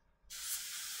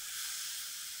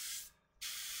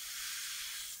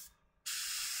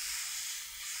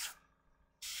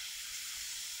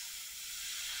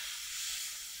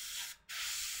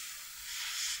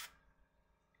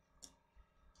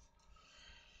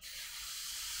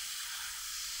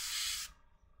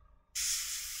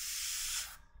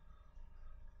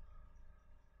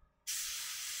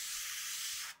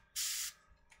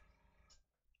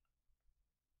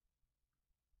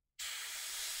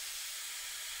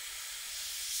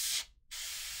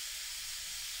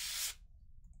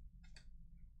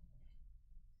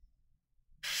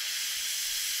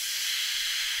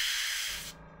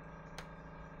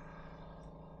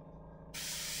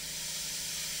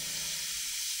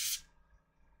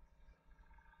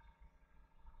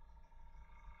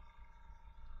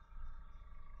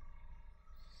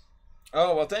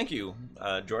 Oh, well, thank you,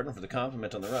 Jordan, for the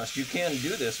compliment on the rust. You can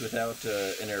do this without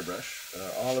an airbrush.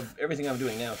 Everything I'm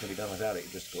doing now can be done without it. You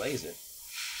just glaze it.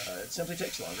 It simply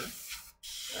takes longer.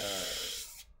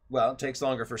 Well, it takes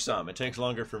longer for some. It takes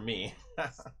longer for me.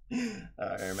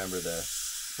 I remember the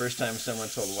first time someone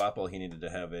told Wapple he needed to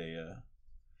have an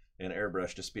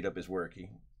airbrush to speed up his work. He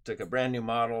took a brand new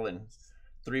model and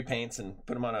 3 paints and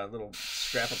put them on a little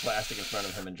scrap of plastic in front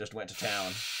of him and just went to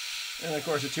town. And in the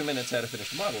course of 2 minutes, had a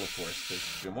finished model, of course, because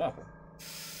Jim Wapple.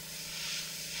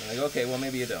 I'm like, okay, well,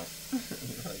 maybe you don't.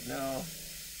 Like, no.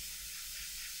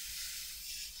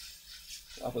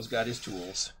 Wapple's got his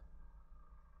tools.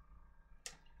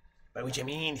 By which I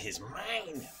mean his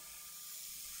mind.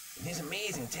 And his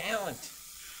amazing talent.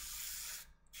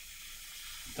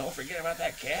 Don't forget about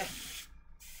that cat.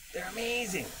 They're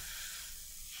amazing.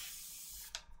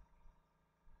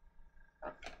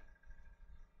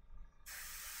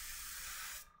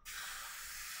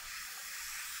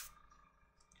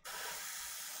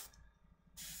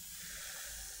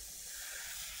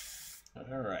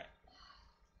 All right.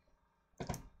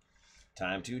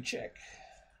 Time to check.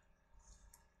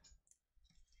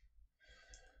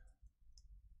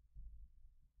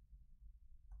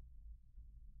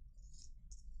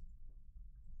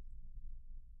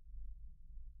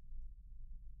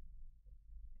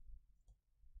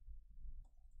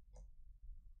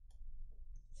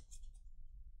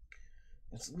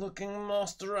 It's looking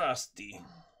most rusty.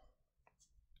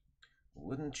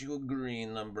 Wouldn't you agree,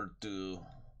 number 2?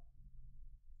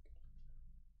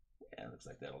 Yeah, looks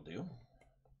like that'll do.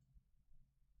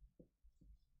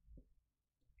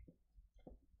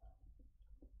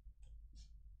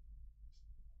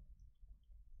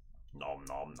 Nom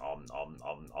nom nom nom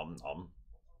nom nom nom.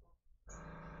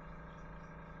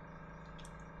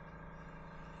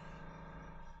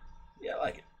 Yeah, I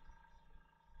like it.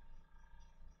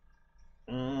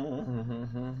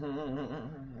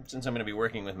 Since I'm going to be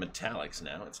working with metallics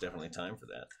now, it's definitely time for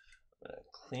that. I'm going to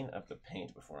clean up the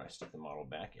paint before I stick the model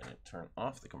back in and turn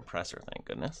off the compressor, thank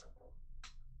goodness.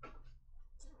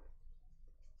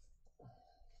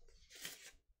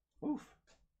 Oof.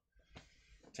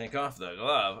 Take off the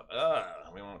glove.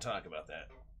 We won't talk about that.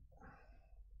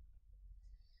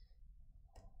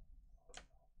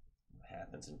 What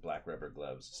happens in black rubber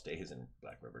gloves stays in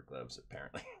black rubber gloves,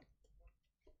 apparently.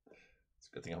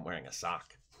 Good thing I'm wearing a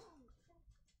sock.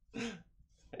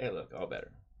 Hey, look, all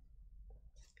better.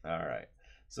 All right.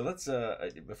 So let's,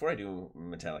 before I do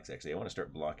metallics, actually, I want to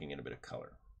start blocking in a bit of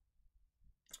color.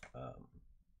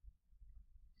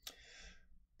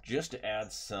 Just to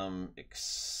add some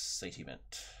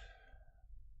excitement.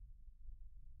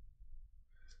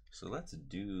 So let's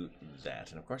do that.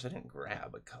 And of course, I didn't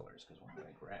grab colors, because why would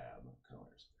I grab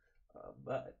colors?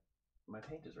 But my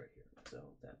paint is right here, so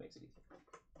that makes it easy.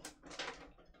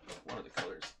 One of the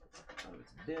colors out of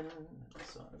its bin, I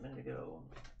saw it a minute ago.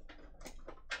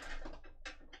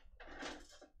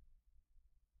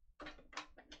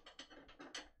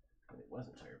 And it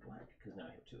wasn't tire black, because now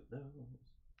I have two of those.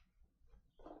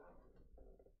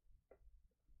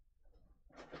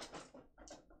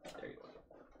 There you go.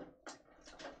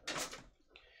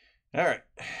 All right.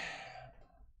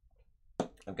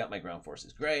 I've got my ground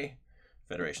forces gray,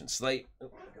 Federation slate. Oh,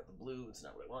 I got the blue. It's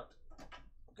not what I want.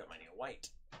 I've got my new white.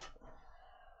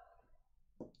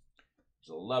 It's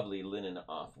a lovely linen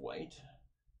off-white.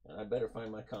 And I better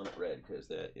find my Comet red, because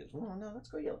that is... Oh, no, let's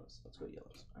go yellows. Let's go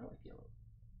yellows. I like yellow.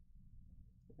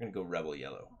 We're going to go rebel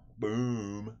yellow.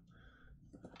 Boom.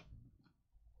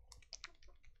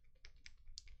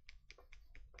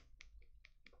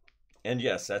 And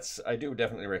yes, I do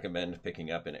definitely recommend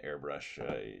picking up an airbrush,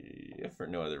 if for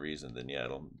no other reason than, yeah,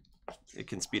 it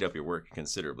can speed up your work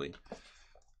considerably.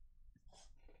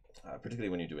 Particularly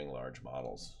when you're doing large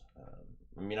models.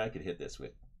 I mean, I could hit this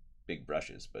with big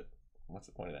brushes, but what's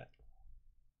the point of that?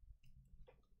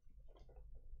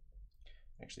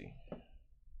 Actually,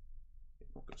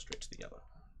 we'll go straight to the yellow.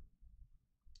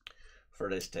 For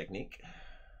this technique.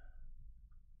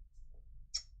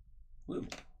 Woo,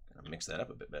 gotta mix that up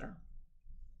a bit better.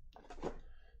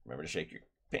 Remember to shake your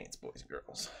paints, boys and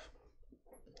girls.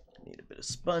 Need a bit of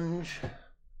sponge.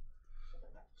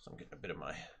 So I'm getting a bit of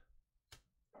my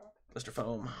blister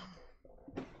foam.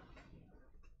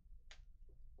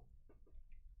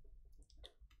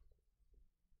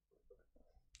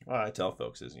 What I tell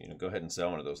folks is, go ahead and sell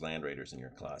one of those Land Raiders in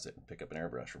your closet and pick up an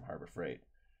airbrush from Harbor Freight.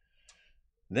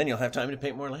 Then you'll have time to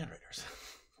paint more Land Raiders.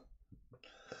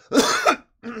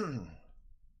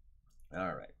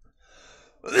 All right.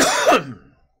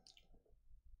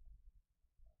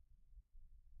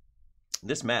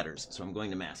 This matters, so I'm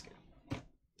going to mask it.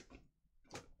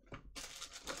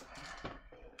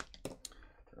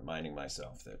 Reminding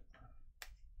myself that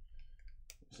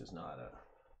this is not a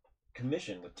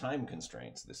commission with time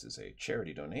constraints. This is a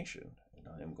charity donation, and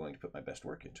I am going to put my best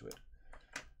work into it.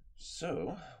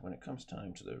 So, when it comes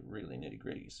time to the really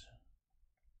nitty-gritties,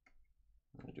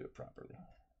 I'm going to do it properly.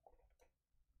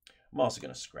 I'm also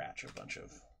going to scratch a bunch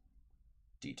of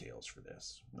details for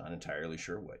this. Not entirely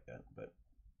sure what yet, but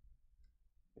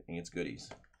I think it's goodies.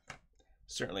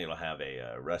 Certainly it'll have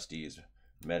a Rusty's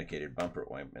medicated bumper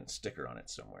ointment sticker on it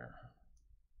somewhere.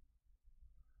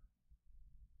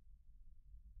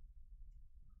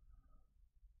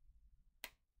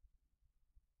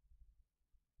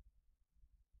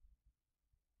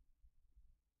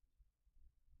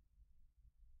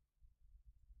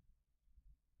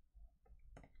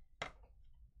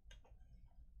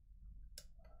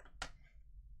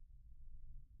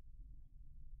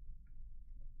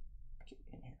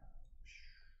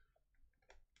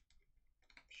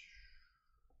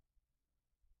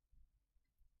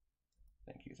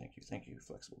 Thank you,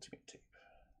 flexible to tape.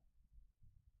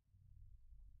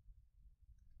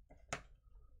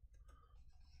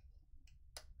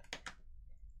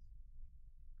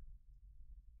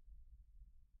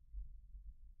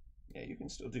 Yeah, you can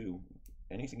still do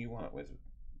anything you want with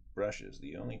brushes.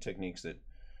 The only techniques that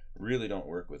really don't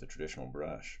work with a traditional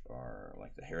brush are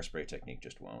like the hairspray technique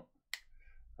just won't.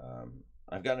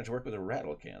 I've gotten it to work with a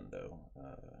rattle can though.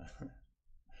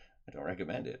 I don't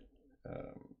recommend it.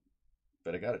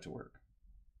 But I got it to work.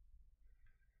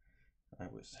 I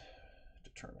was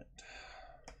determined.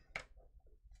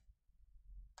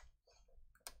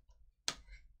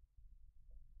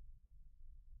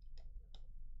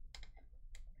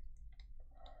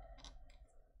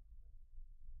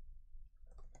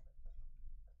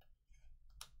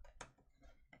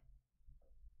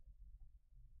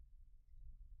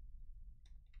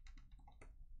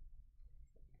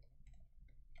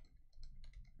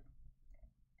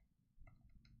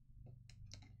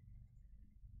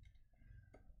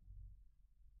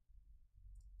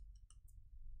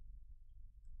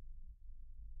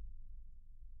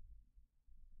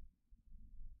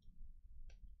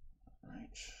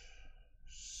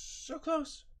 So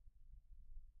close.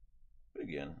 But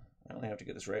again, I only have to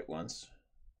get this right once.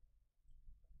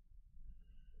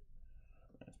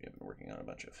 I've been working on a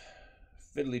bunch of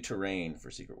fiddly terrain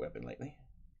for Secret Weapon lately.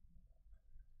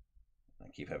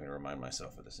 keep having to remind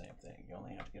myself of the same thing. You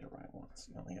only have to get it right once.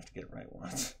 You only have to get it right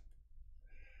once.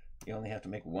 You only have to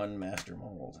make one master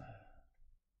mold.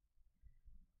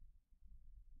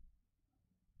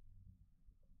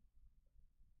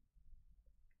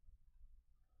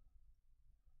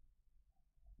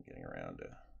 Getting around to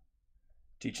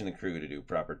teaching the crew to do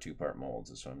proper 2-part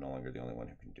molds, so I'm no longer the only one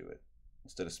who can do it.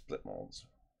 Instead of split molds,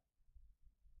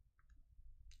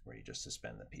 where you just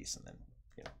suspend the piece and then,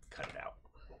 you know, cut it out.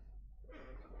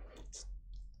 It's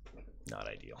not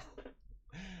ideal.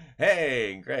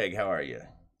 Hey, Greg, how are you?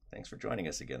 Thanks for joining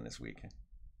us again this week.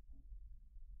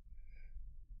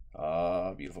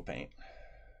 Oh, beautiful paint.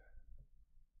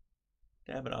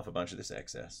 Dabbing off a bunch of this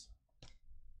excess.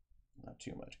 Not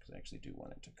too much, because I actually do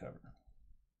want it to cover.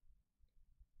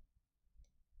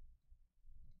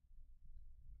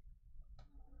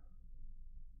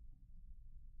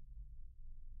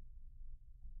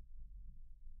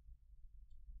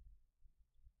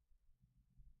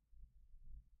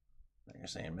 You're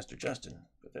saying, Mr. Justin,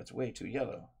 but that's way too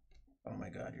yellow. Oh my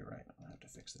God, you're right. I'll have to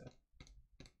fix that.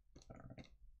 All right.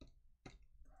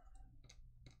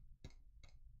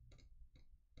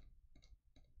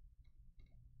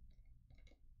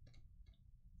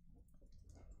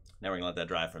 Now we're gonna let that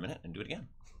dry for a minute and do it again.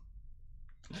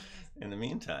 In the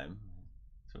meantime,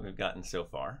 so we've gotten so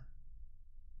far.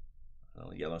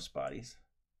 Little yellow spotties.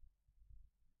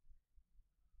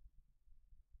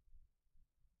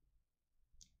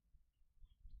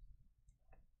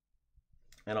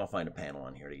 And I'll find a panel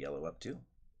on here to yellow up too.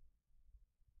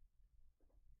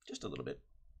 Just a little bit.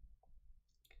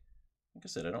 Like I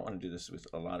said, I don't want to do this with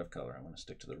a lot of color. I want to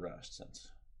stick to the rust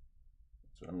since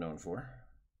that's what I'm known for.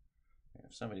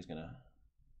 If somebody's going to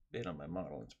bid on my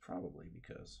model, it's probably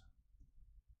because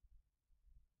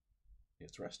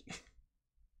it's rusty.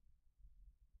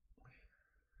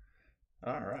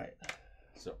 All right.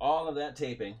 So all of that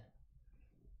taping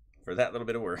for that little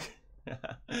bit of work,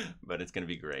 but it's going to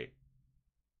be great.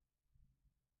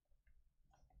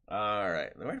 All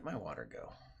right, where'd my water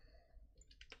go?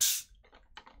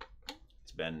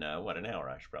 It's been, what, an hour?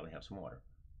 I should probably have some water.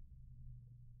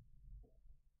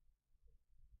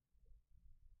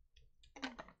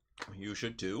 You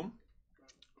should too.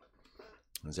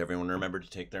 Does everyone remember to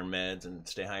take their meds and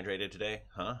stay hydrated today?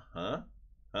 Huh? Huh?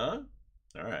 Huh?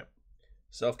 All right.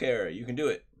 Self-care, you can do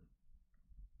it.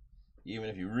 Even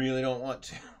if you really don't want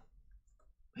to.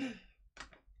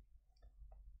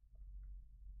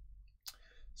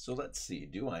 So let's see,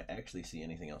 do I actually see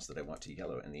anything else that I want to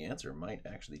yellow? And the answer might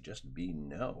actually just be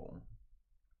no.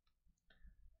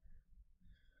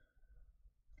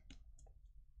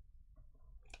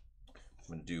 I'm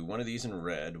going to do one of these in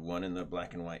red, one in the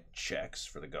black and white checks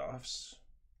for the Goffs.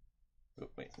 Oh,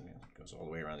 wait, it goes all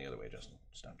the way around the other way, Justin.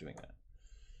 Stop doing that.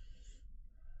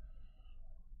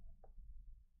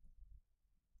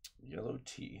 Yellow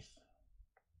teeth.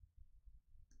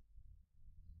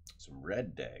 Some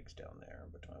red dags down there,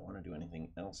 but do I want to do anything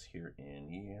else here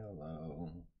in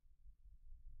yellow?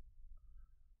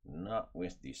 Not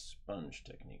with the sponge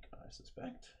technique, I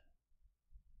suspect.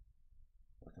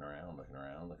 Looking around, looking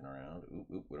around, looking around. Oop,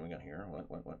 oop, what do we got here? What?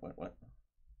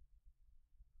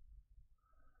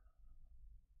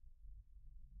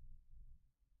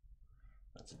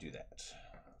 Let's do that. Let's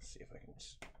see if I can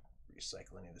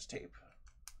recycle any of this tape.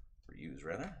 Reuse,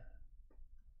 rather.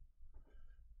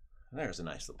 There's a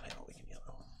nice little panel we can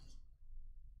yellow.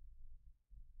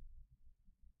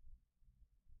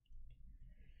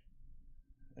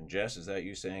 And Jess, is that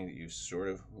you saying that you sort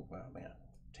of, oh, wow, man,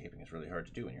 taping is really hard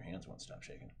to do and your hands won't stop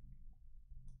shaking.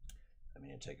 I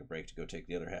mean, take a break to go take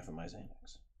the other half of my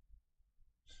Xanax.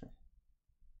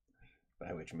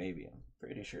 By which maybe, I'm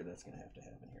pretty sure that's going to happen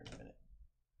here in a minute.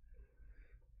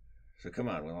 So come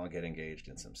on, we'll all get engaged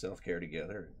in some self-care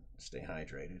together and stay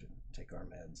hydrated and take our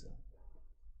meds. And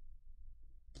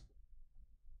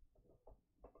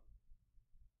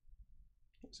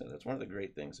so that's one of the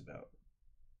great things about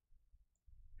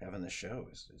having this show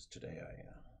is today I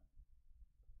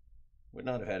would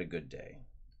not have had a good day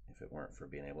if it weren't for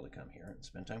being able to come here and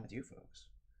spend time with you folks.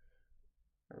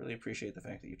 I really appreciate the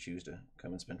fact that you choose to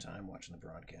come and spend time watching the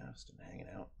broadcast and hanging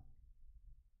out.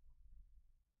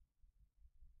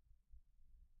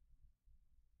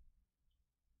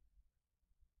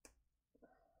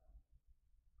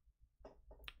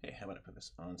 Hey, how about I put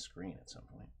this on screen at some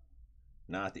point?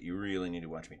 Not that you really need to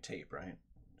watch me tape, right?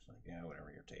 It's like, yeah,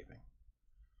 whatever, you're taping.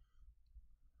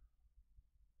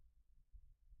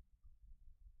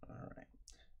 All right,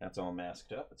 that's all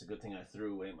masked up. It's a good thing I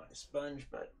threw away my sponge,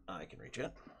 but I can reach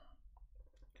it.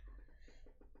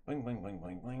 Boing, boing, boing,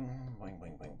 boing, boing, boing,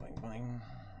 boing, boing, boing, boing, boing, boing, boing,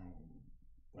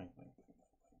 boing, boing, boing.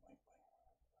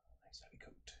 Nice heavy coat.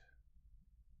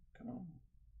 Come on.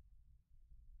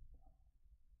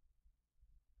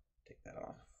 Take that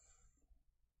off.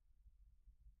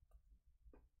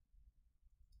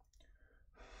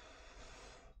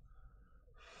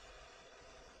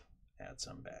 Add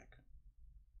some back.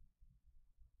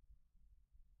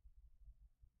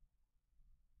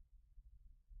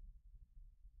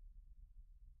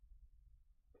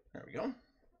 There we go.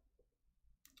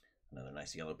 Another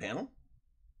nice yellow panel.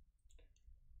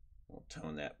 We'll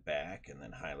tone that back and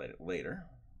then highlight it later.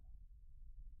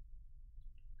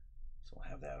 So we'll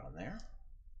have that on there.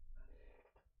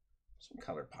 Some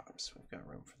color pops. We've got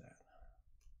room for that.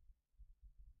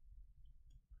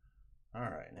 All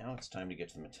right, now it's time to get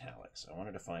to the metallics. I want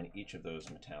to define each of those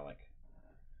metallic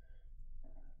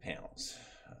panels.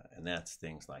 And that's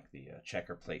things like the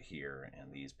checker plate here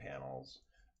and these panels.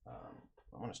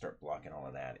 I want to start blocking all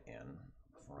of that in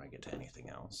before I get to anything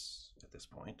else at this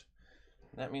point.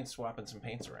 And that means swapping some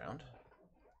paints around.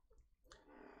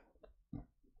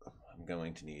 I'm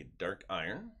going to need dark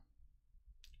iron,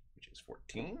 which is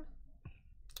 14.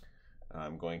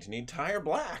 I'm going to need tire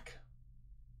black,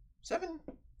 7.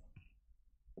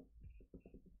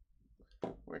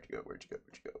 Where'd you go? Where'd you go?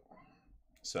 Where'd you go?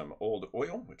 Some old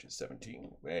oil, which is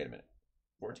 17. Wait a minute.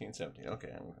 14, 17. Okay,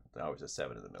 I always a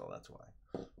 7 in the middle, that's why.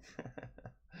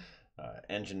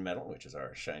 Engine metal, which is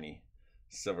our shiny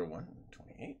silver one,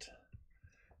 28.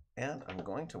 And I'm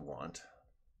going to want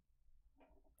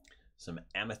some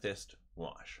amethyst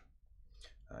wash.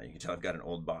 You can tell I've got an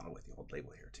old bottle with the old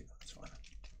label here too. That's fine.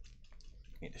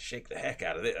 Need to shake the heck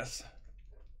out of this.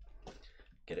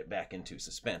 Get it back into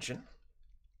suspension.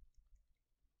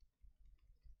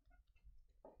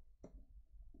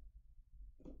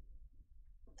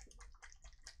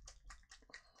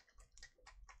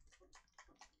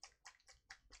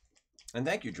 And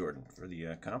thank you, Jordan, for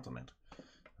the compliment.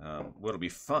 What'll be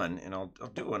fun, and I'll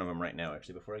do one of them right now,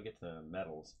 actually, before I get to the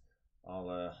metals.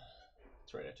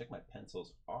 That's right, I took my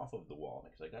pencils off of the wall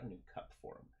because I got a new cup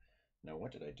for them. Now,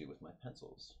 what did I do with my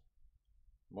pencils?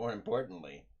 More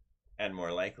importantly, and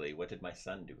more likely, what did my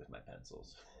son do with my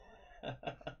pencils?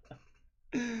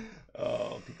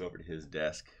 Oh, peek over to his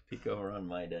desk. Peek over on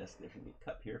my desk. There should be a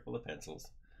cup here full of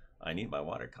pencils. I need my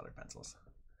watercolor pencils.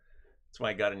 That's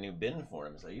why I got a new bin for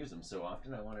them, as I use them so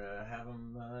often. I wanted to have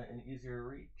them in easier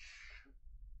reach.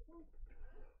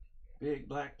 Big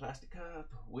black plastic cup,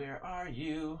 where are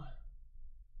you?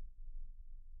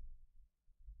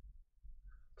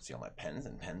 See all my pens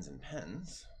and pens and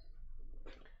pens.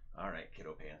 All right,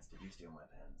 kiddo pants, did you steal my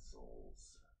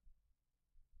pencils?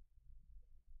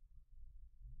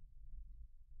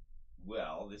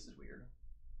 Well, this is weird.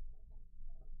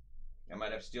 I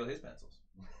might have to steal his pencils.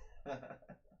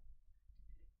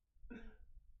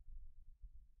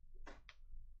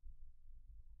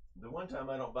 The one time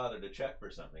I don't bother to check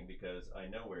for something because I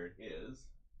know where it is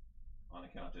on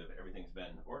account of everything's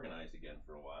been organized again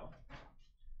for a while,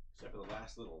 except for the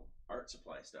last little art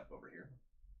supply stuff over here.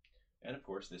 And of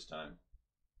course, this time,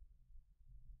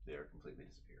 they are completely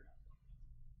disappeared.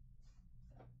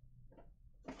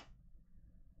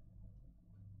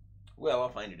 Well, I'll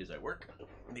find it as I work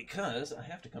because I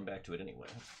have to come back to it anyway,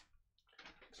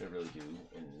 because I really do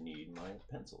need my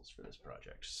pencils for this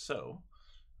project. So,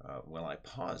 while I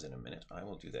pause in a minute, I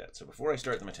will do that. So before I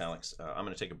start the metallics, I'm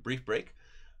going to take a brief break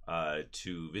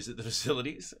to visit the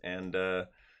facilities and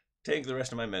take the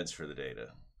rest of my meds for the day to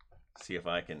see if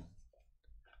I can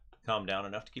calm down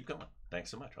enough to keep going. Thanks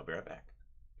so much. I'll be right back.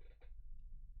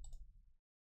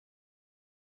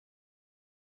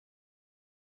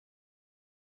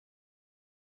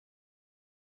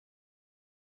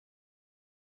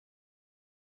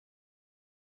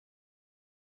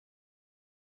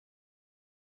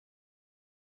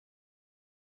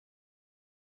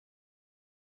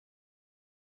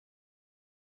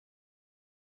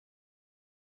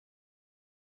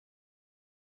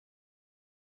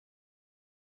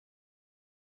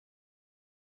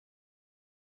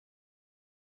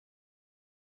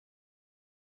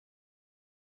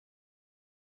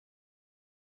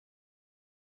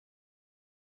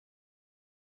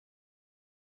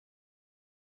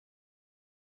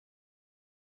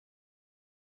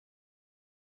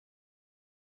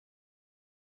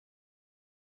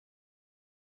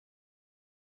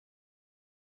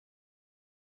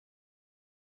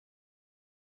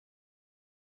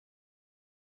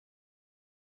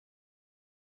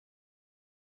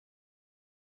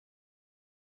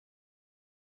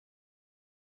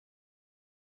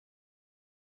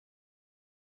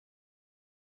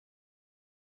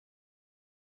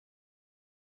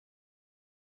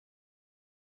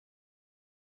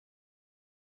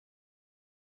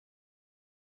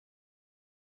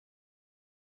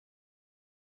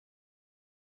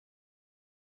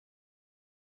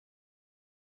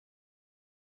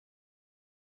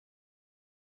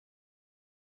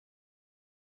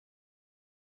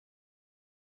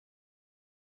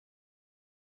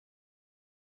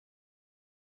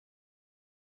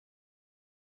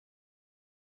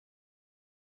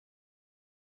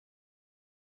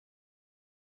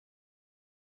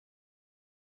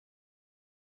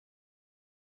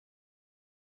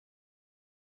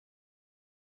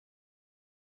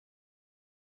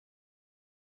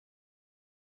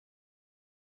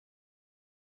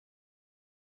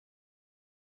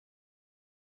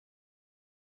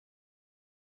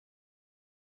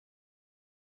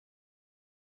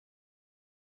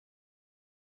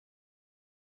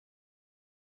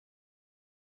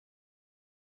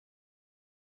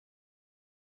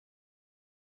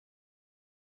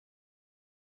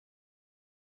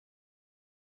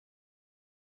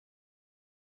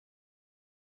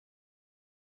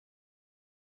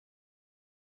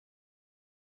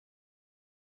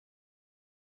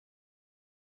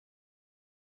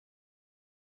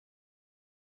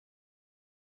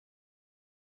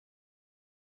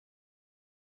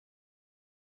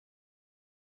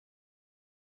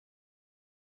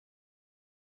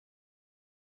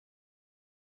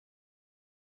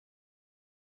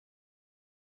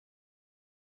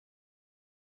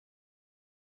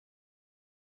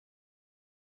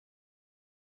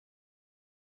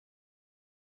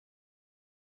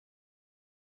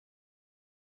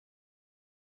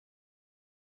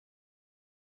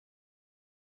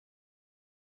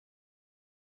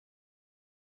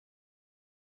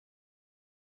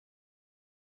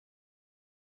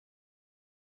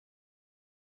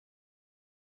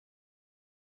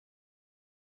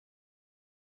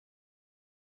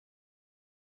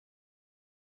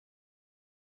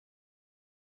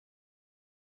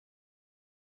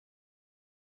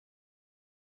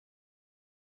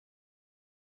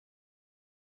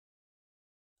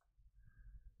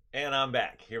 And I'm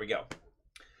back. Here we go.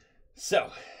 So,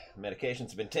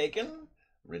 medication's been taken.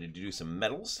 Ready to do some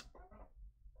metals.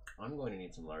 I'm going to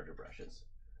need some larger brushes.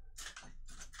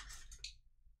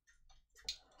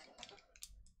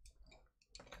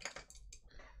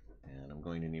 And I'm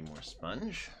going to need more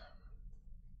sponge.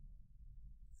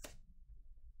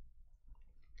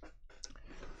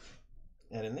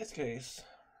 And in this case,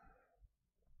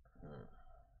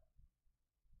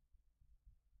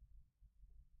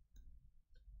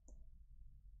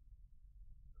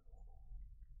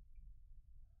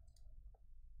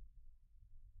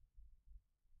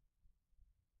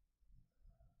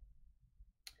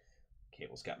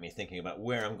 cable's got me thinking about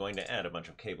where I'm going to add a bunch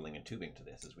of cabling and tubing to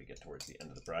this as we get towards the end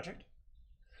of the project.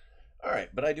 All right,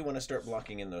 but I do want to start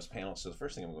blocking in those panels. So the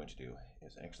first thing I'm going to do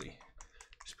is actually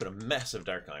just put a massive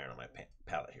dark iron on my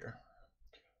palette here.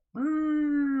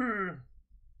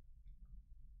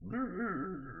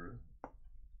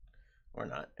 Or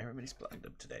not. Everybody's plugged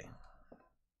up today.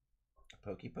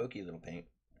 Pokey, pokey, little paint.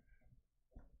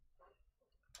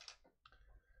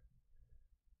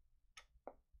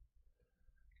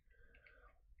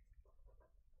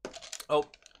 Oh,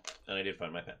 and I did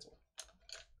find my pencil.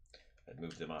 I'd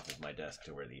moved them off of my desk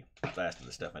to where the last of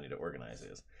the stuff I need to organize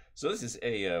is. So this is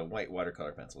a white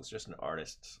watercolor pencil. It's just an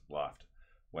Artist's Loft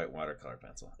white watercolor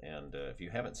pencil. And if you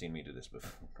haven't seen me do this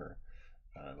before,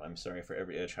 I'm sorry for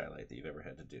every edge highlight that you've ever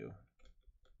had to do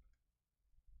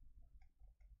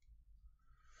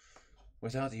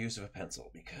without the use of a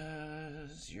pencil,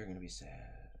 because you're going to be sad.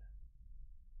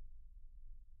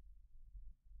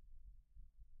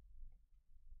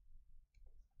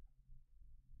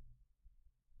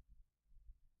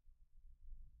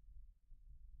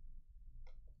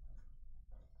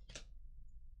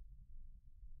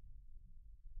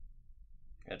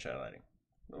 Edge highlighting.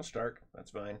 A little stark,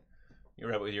 that's fine. You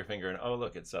rub it with your finger and oh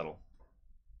look, it's subtle.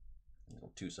 A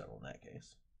little too subtle in that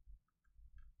case.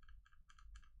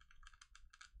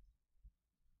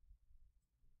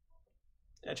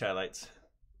 Edge highlights.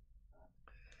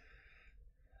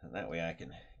 And that way I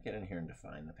can get in here and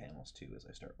define the panels too as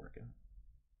I start working.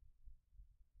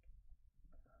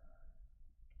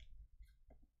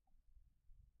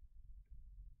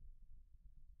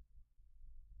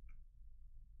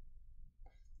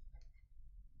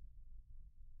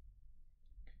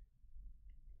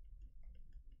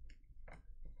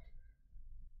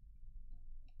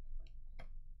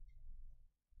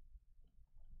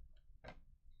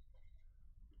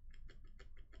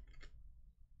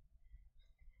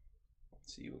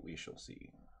 See what we shall see.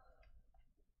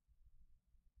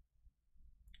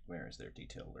 Where is their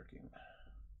detail lurking?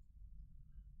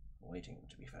 Waiting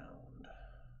to be found.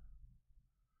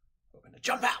 Hoping to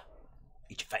jump out!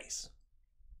 Eat your face.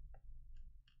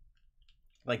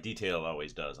 Like detail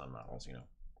always does on models, you know.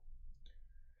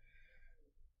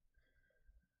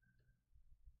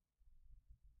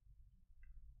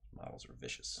 Models are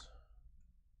vicious.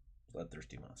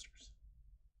 Bloodthirsty monsters.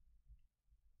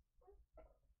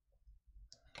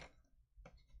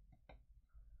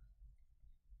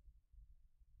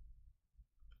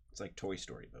 It's like Toy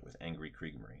Story, but with angry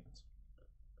Kriegsmarines.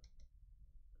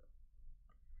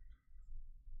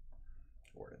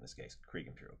 Or in this case, Krieg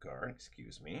Imperial Guard,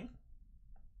 excuse me.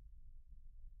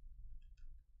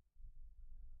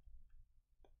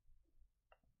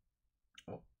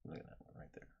 Oh, look at that one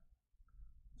right there.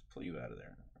 Let's pull you out of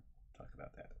there and talk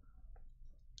about that.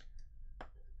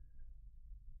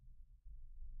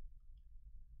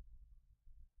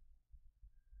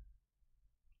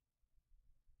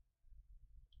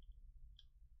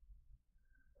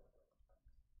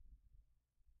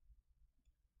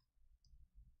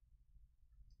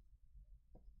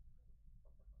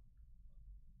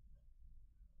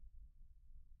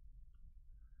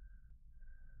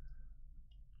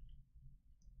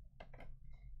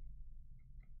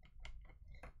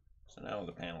 So now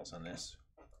the panels on this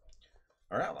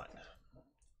are outlined.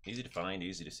 Easy to find,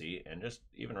 easy to see, and just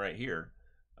even right here,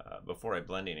 before I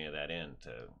blend any of that in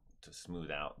to smooth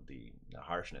out the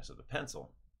harshness of the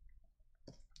pencil,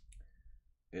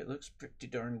 it looks pretty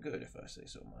darn good if I say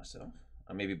so myself.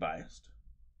 I may be biased,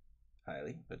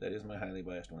 highly, but that is my highly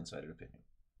biased one-sided opinion.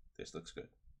 This looks good.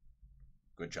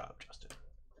 Good job, Justin.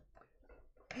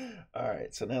 All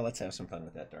right, so now let's have some fun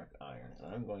with that dark iron.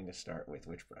 And I'm going to start with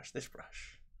which brush? This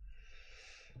brush.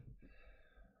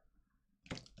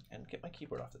 And get my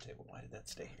keyboard off the table. Why did that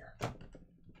stay here?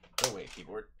 Go away,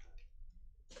 keyboard.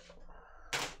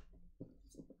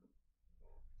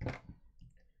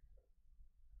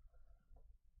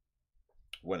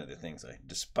 One of the things I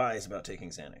despise about taking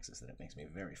Xanax is that it makes me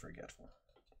very forgetful.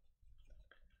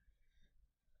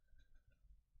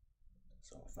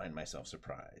 So I'll find myself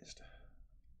surprised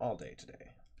all day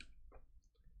today.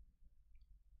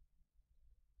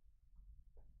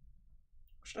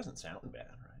 Which doesn't sound bad,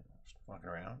 right? Just walking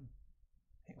around.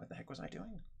 Hey, what the heck was I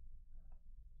doing?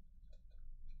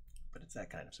 But it's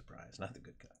that kind of surprise, not the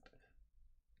good kind.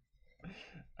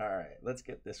 All right, let's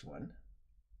get this one.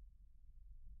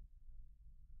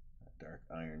 A dark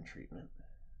iron treatment.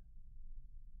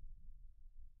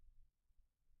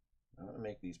 I want to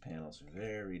make these panels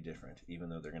very different, even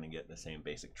though they're going to get the same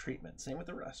basic treatment. Same with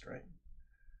the rust, right?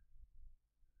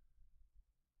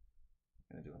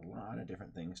 I'm going to do a lot of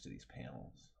different things to these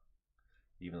panels,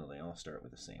 even though they all start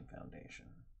with the same foundation.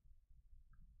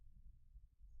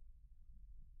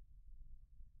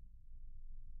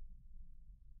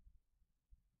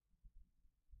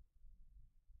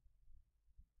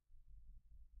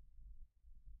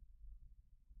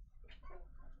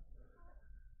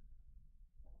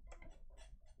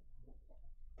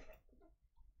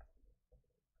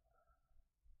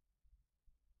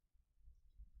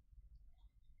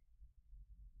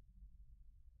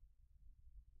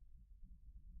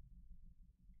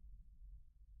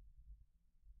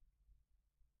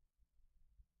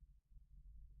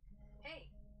 Hey.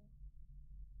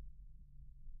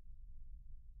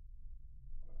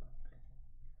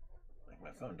 Like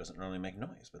my phone doesn't really make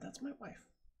noise, but that's my wife.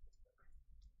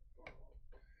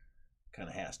 Kind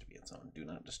of has to be its own do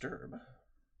not disturb.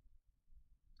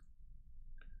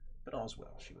 But all's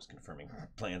well. She was confirming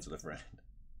plans with a friend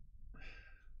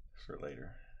for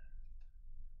later.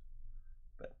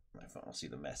 But my phone will see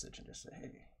the message and just say,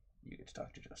 hey, you get to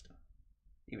talk to Justin,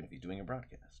 even if he's doing a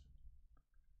broadcast.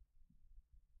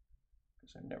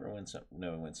 Because I never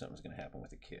know when something's going to happen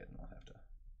with a kid, and I'll have to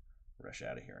rush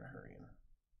out of here in a hurry and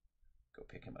go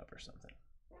pick him up or something.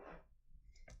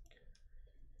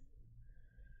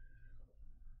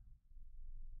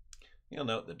 You'll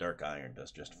note the dark iron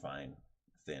does just fine,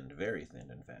 thinned, very thinned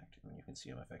in fact. I mean, you can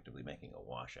see I'm effectively making a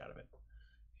wash out of it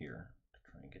here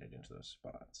to try and get it into those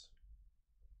spots.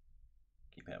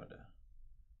 Keep having to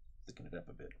thicken it up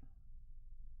a bit.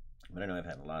 But I know I've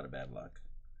had a lot of bad luck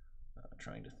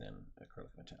trying to thin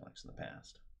acrylic metallics in the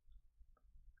past.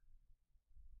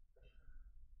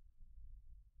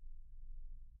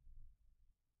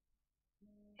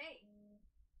 Hey.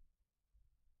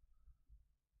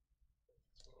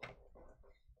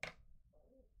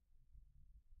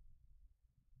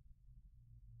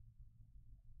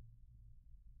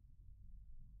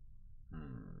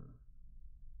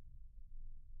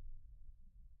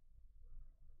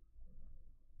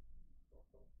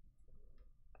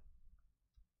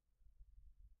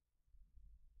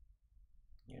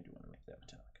 Yeah, I do want to make that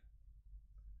metallic.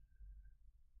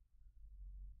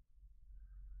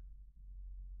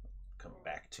 Come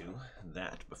back to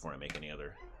that before I make any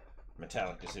other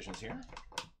metallic decisions here.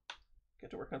 Get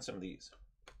to work on some of these.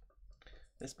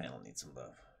 This panel needs some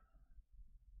love.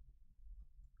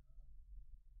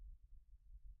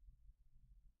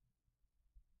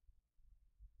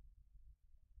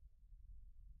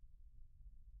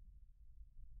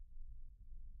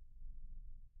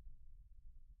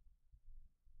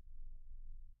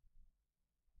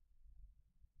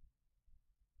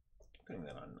 Putting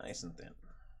that on nice and thin.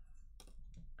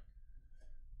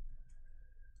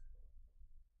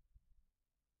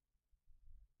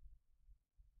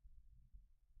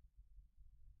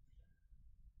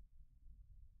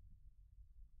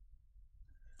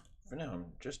 For now, I'm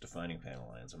just defining panel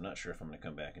lines. I'm not sure if I'm going to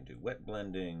come back and do wet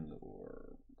blending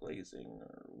or glazing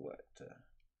or what.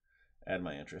 Add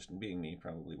my interest, and being me,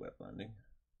 probably wet blending.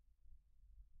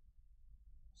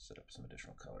 Set up some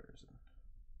additional colors and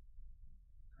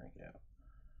crank it out.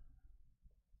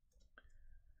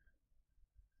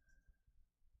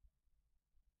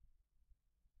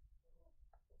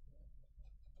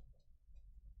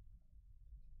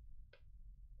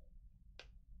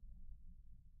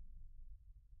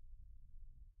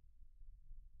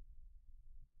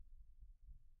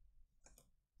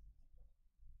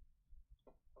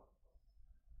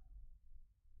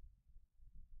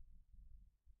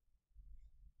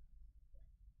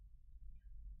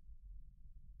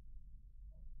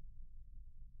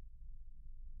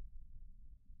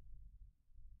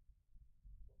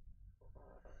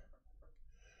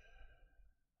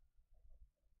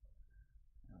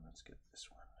 Let's get this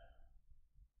one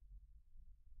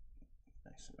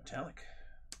nice and metallic.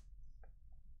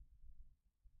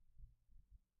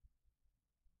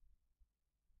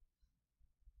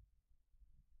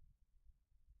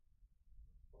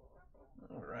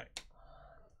 All right.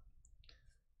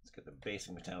 Let's get the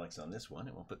basic metallics on this one,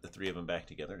 and we'll put the three of them back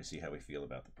together to see how we feel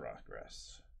about the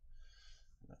progress.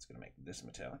 And that's going to make this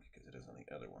metallic because it is on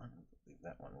the other one. Leave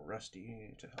that one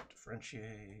rusty to help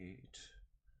differentiate.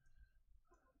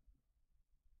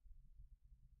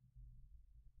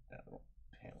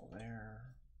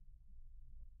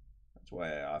 That's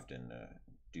why I often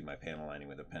do my panel lining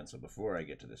with a pencil before I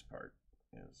get to this part.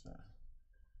 It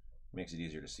makes it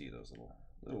easier to see those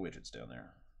little widgets down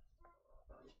there.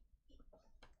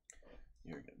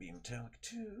 You're going to be metallic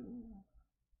too.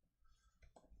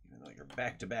 Even though you're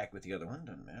back to back with the other one,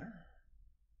 doesn't matter.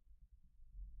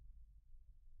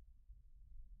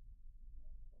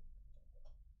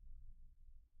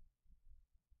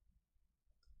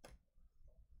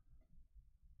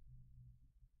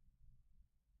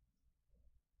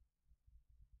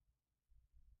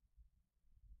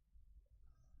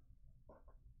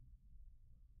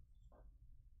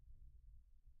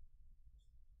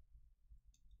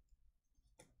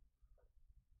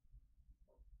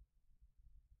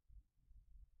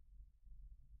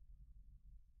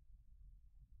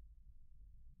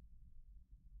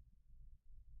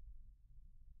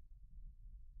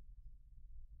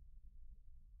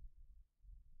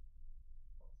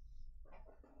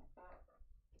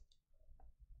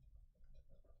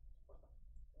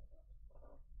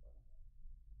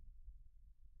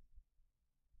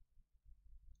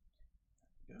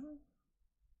 Go.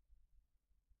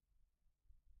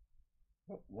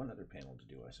 Oh, one other panel to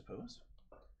do, I suppose.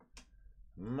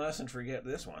 Mustn't forget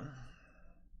this one.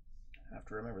 Have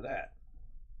to remember that.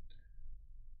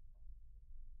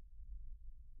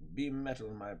 Be metal,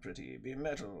 my pretty, be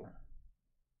metal.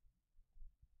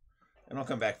 And I'll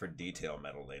come back for detail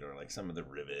metal later, like some of the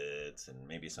rivets and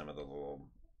maybe some of the little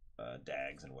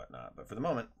dags and whatnot. But for the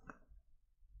moment,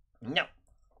 no.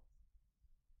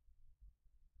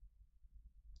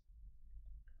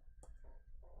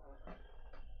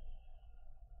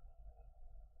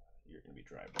 You're going to be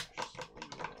dry brush, so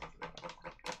leave it alone for that.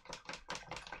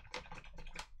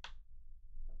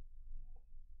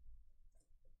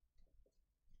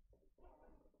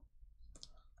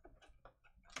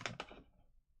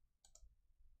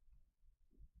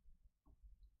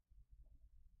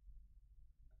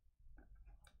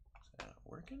 Is that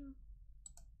working?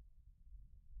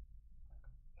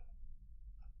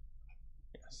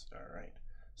 Yes, all right.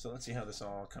 So let's see how this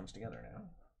all comes together now.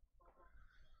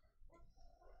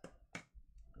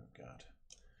 Oh, God.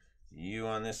 You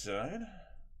on this side.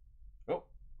 Oh,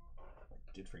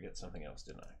 I did forget something else,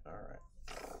 didn't I? All right.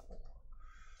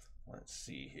 Let's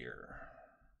see here.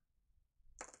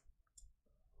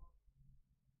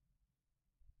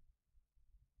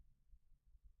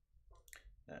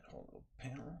 That whole little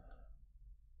panel.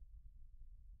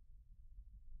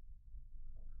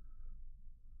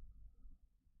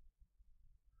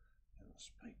 And the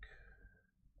spike.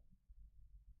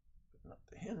 But not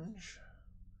the hinge.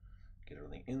 Get it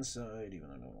on the inside, even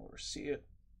though no one will ever see it.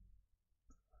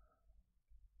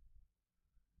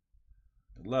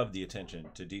 I love the attention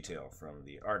to detail from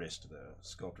the artist, the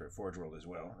sculptor at Forge World as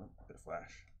well. Oh, a bit of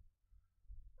flash.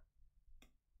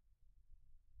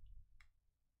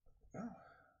 Oh,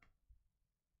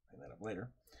 clean that up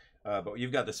later. But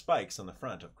you've got the spikes on the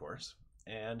front, of course,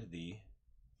 and the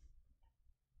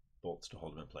bolts to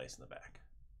hold them in place in the back.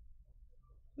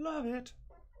 Love it.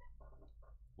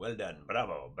 Well done.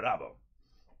 Bravo, bravo.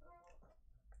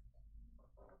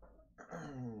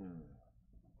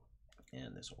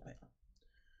 And this whole panel.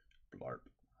 Blarp.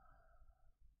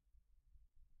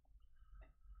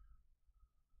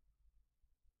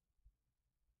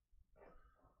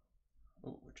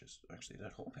 Oh, which is actually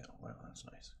that whole panel. Wow, that's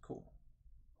nice. Cool.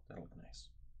 That'll look nice.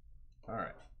 All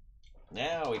right.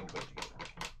 Now we can put it together.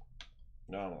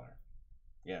 No, I'm alive.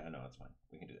 Yeah, I know, it's fine.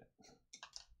 We can do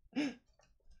that.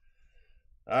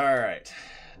 All right.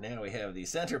 Now we have the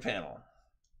center panel.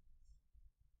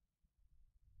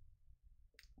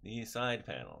 The side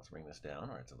panel. Let's bring this down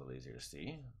where it's a little easier to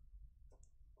see.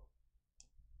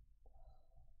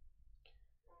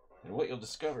 And what you'll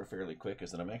discover fairly quick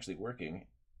is that I'm actually working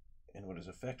in what is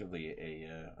effectively a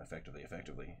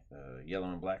yellow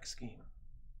and black scheme.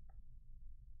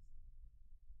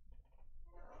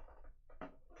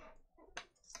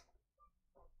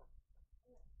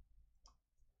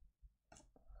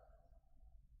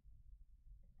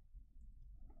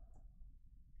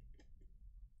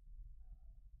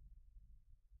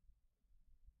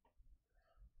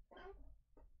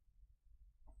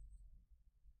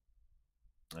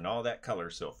 And all that color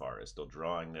so far is still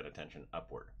drawing that attention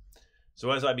upward. So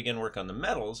as I begin work on the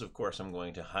metals, of course, I'm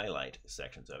going to highlight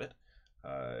sections of it,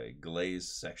 glaze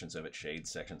sections of it, shade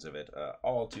sections of it,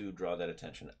 all to draw that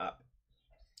attention up.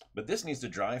 But this needs to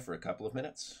dry for a couple of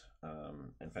minutes.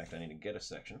 In fact, I need to get a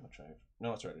section, which no,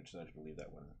 that's right, I decided to leave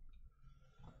that one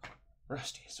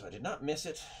rusty. So I did not miss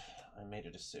it. I made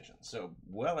a decision. So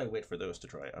while I wait for those to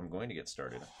dry, I'm going to get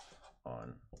started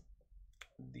on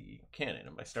the cannon.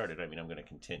 And by started, I mean I'm going to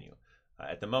continue.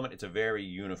 At the moment, it's a very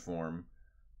uniform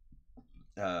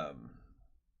dark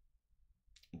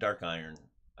iron,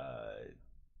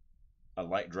 a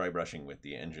light dry brushing with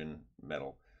the engine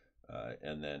metal,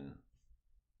 and then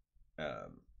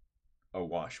a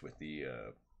wash with the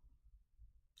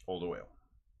old oil.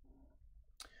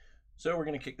 So we're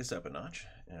going to kick this up a notch,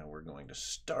 and we're going to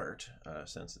start,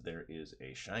 since there is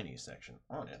a shiny section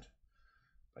on it,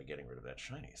 by getting rid of that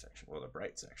shiny section, well, the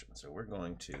bright section. So we're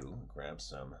going to grab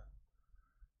some,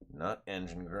 not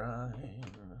engine grime,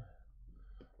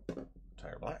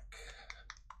 tire black.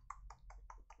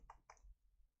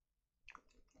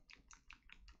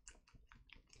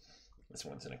 This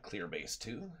one's in a clear base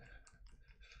too,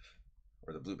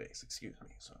 or the blue base, excuse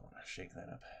me. So I want to shake that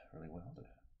up really well to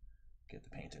get the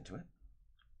paint into it.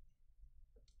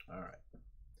 All right,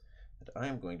 and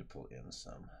I'm going to pull in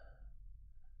some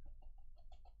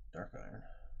dark iron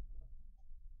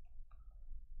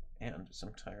and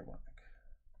some tire black.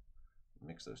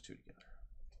 Mix those two together.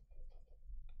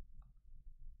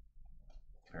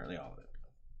 Apparently all of it,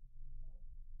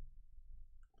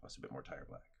 plus a bit more tire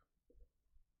black,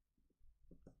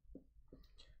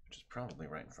 which is probably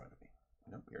right in front of me.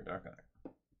 Nope, you're dark iron.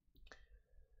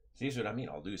 See what I mean?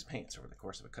 I'll lose paints over the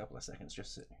course of a couple of seconds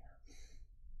just sitting here.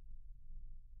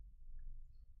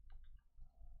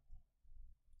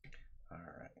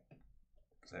 All right,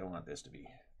 because I want this to be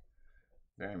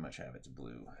very much have its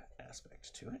blue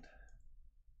aspect to it.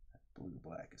 That blue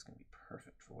black is going to be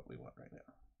perfect for what we want right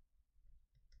now.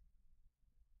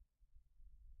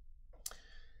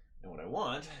 And what I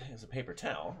want is a paper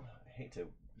towel. I hate to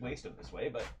waste them this way,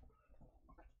 but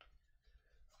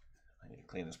I need to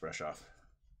clean this brush off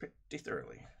pretty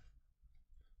thoroughly.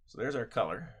 So there's our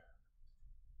color.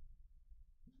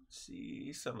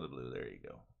 See some of the blue, there you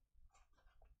go.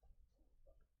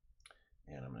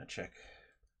 And I'm going to check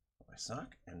my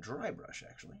sock and dry brush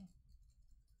actually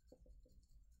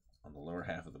on the lower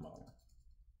half of the model.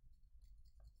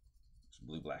 It's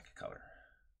blue-black color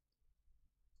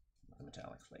with a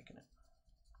metallic flake in it.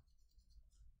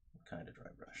 What kind of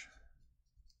dry brush?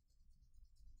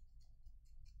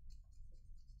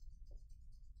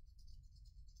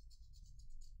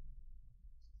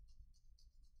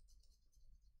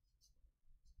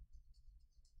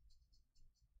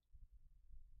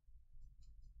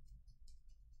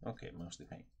 Okay, mostly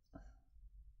paint.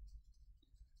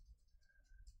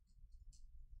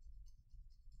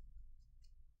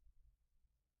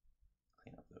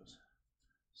 Clean up those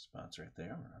spots right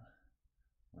there. I'm gonna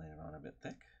lay it on a bit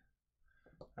thick.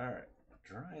 All right,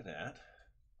 dry that.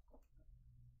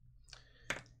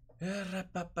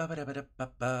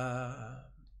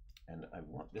 And I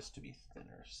want this to be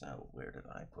thinner, so where did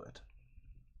I put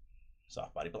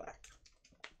soft body black?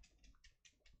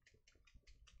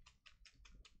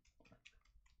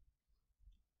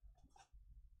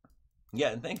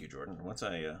 Yeah, and thank you, Jordan. Once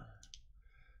I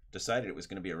decided it was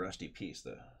going to be a rusty piece,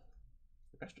 the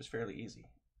rest was fairly easy.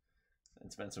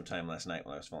 And spent some time last night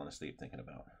while I was falling asleep thinking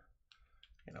about,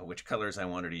 which colors I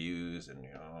wanted to use, and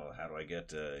how do I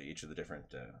get each of the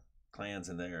different clans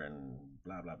in there, and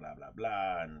blah blah blah blah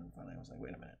blah. And finally, I was like,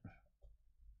 wait a minute, I'm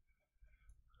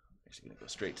actually going to go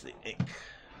straight to the ink.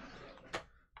 Like,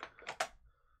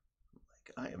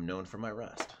 I am known for my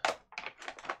rust.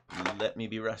 Let me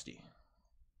be rusty.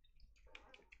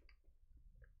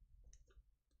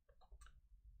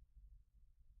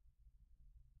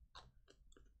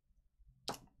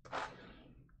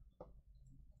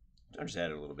 I just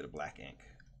added a little bit of black ink,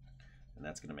 and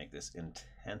that's going to make this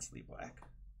intensely black.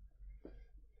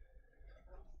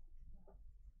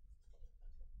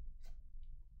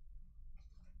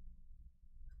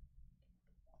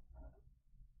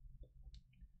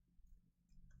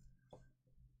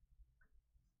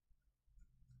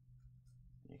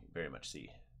 You can very much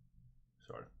see,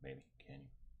 sort of, maybe, can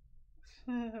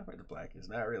you? Where the black is,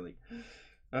 not really.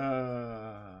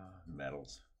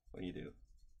 Metals, what do you do?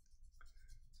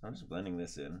 I'm just blending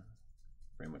this in,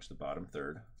 very much the bottom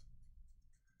third.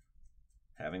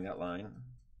 Having that line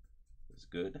is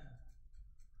good.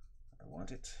 I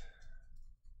want it.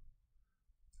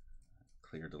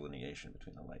 Clear delineation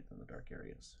between the light and the dark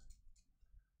areas.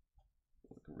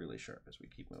 Look really sharp as we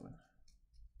keep moving.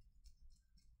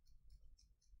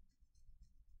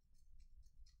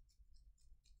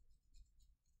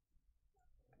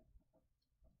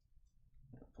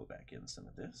 Pull back in some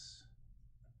of this.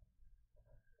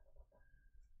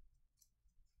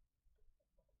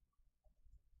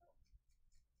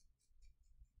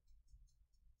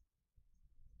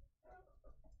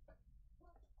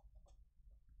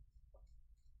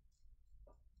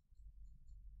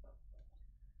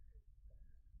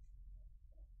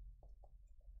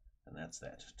 And that's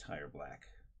that tire black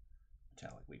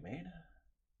metallic we made.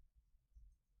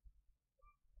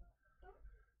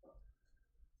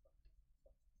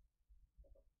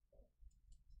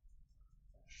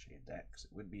 appreciate that, because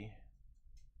it would be.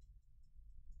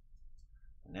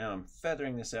 Now I'm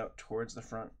feathering this out towards the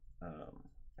front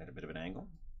at a bit of an angle,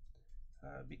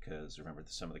 because remember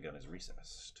some of the gun is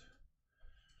recessed.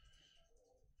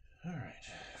 All right,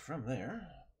 from there,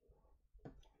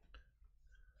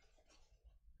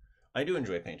 I do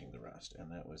enjoy painting the rust,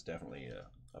 and that was definitely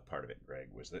a part of it, Greg,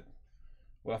 was that,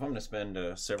 well, if I'm going to spend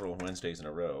several Wednesdays in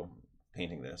a row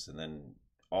painting this, and then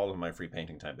all of my free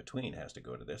painting time between has to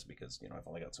go to this because, you know, I've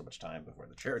only got so much time before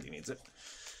the charity needs it,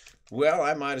 well,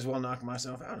 I might as well knock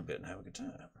myself out a bit and have a good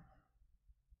time.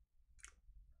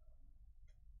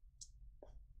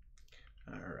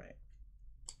 All right.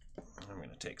 I'm going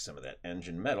to take some of that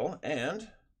engine metal and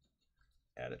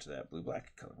add it to that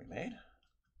blue-black color we made.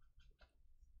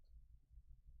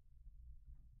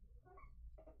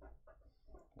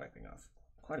 Wiping off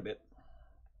quite a bit.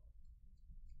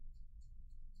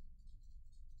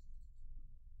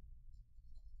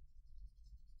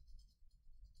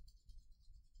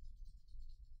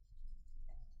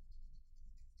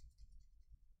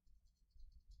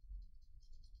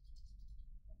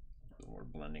 A little more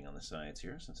blending on the sides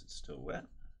here since it's still wet.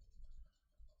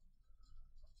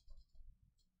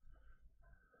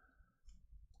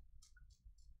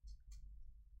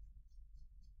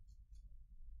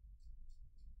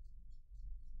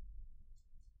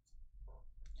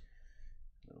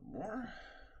 A little more.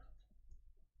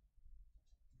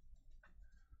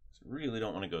 So really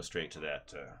don't want to go straight to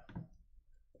that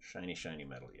shiny, shiny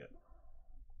metal yet.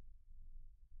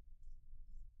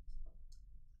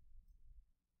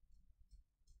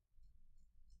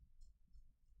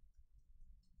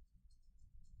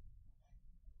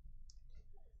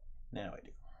 Now I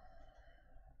do.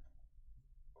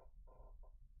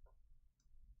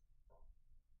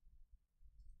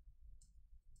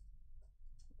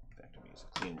 In fact, I'm going to use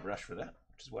a clean brush for that,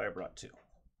 which is why I brought two.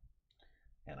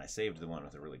 And I saved the one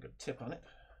with a really good tip on it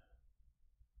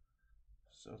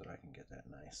so that I can get that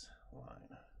nice line.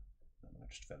 I'm going to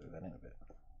just feather that in a bit.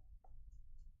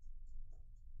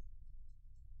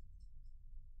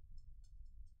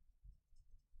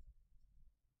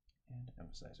 And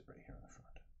emphasize it right here on the front.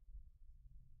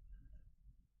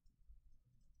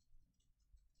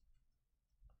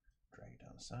 Drag it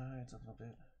down the sides a little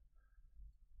bit.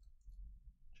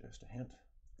 Just a hint.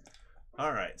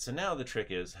 All right, so now the trick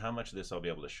is how much of this I'll be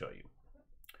able to show you.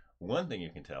 One thing you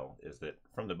can tell is that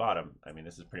from the bottom, I mean,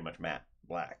 this is pretty much matte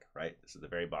black, right? This is the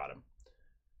very bottom.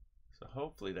 So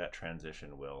hopefully that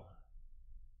transition will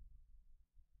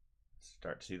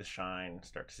start to see the shine,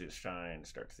 start to see the shine,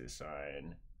 start to see the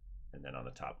shine, and then on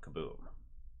the top, kaboom.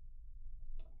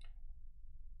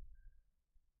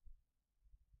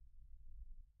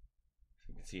 So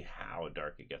you can see how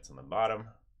dark it gets on the bottom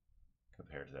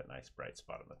compared to that nice bright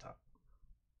spot on the top.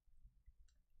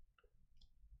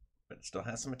 But it still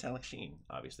has some metallic sheen,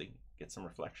 obviously, get some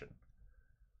reflection.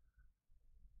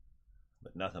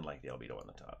 But nothing like the albedo on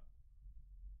the top.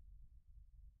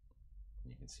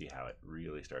 You can see how it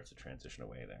really starts to transition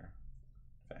away there.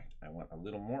 In fact, I want a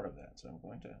little more of that, so I'm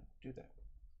going to do that.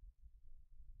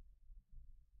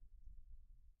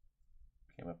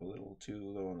 Came up a little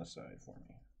too low on the side for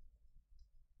me.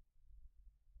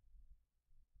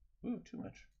 Ooh, too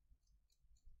much.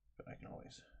 But I can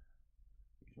always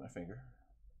use my finger,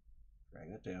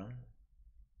 drag that down.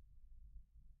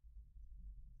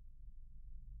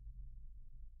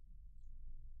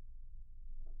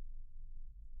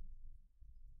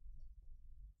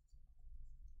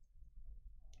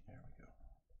 There we go.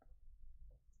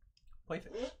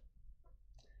 Perfect.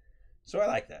 So I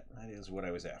like that. That is what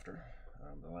I was after.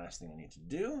 The last thing I need to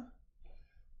do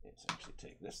is actually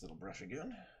take this little brush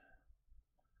again,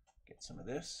 get some of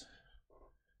this.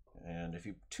 And if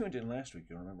you tuned in last week,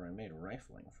 you'll remember I made a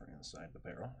rifling for inside the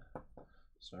barrel.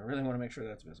 So I really want to make sure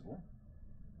that's visible.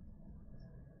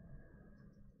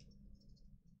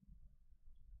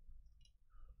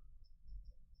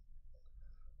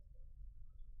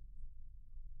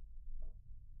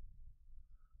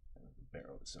 And the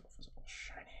barrel itself is all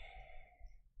shiny.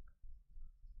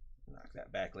 Knock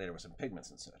that back later with some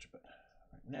pigments and such, but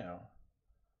right now,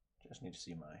 just need to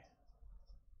see my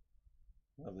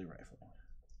lovely rifling.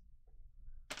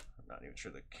 I'm not even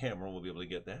sure the camera will be able to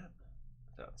get that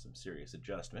without some serious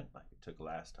adjustment like it took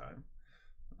last time.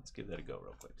 Let's give that a go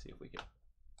real quick, see if we can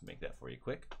make that for you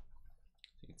quick.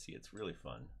 So you can see it's really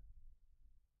fun.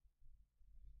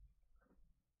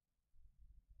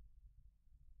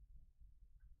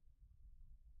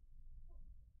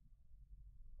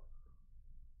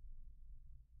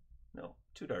 No,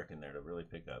 too dark in there to really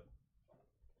pick up.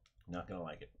 Not gonna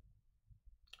like it.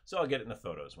 So I'll get it in the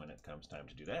photos when it comes time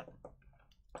to do that.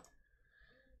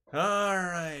 All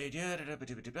right. Yeah.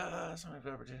 Some of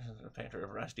the painter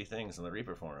of rusty things on the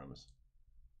Reaper forums.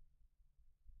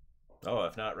 Oh,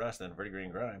 if not rust, then pretty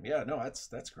green grime. Yeah, no,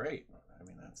 that's great. I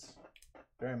mean, that's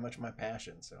very much my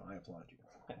passion, so I applaud you.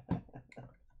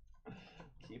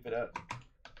 Keep it up.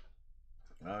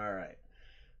 All right.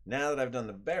 Now that I've done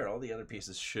the barrel, the other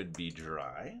pieces should be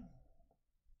dry.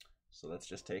 So let's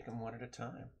just take them one at a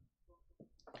time.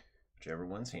 Whichever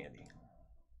one's handy.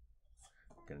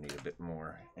 Gonna need a bit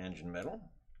more engine metal.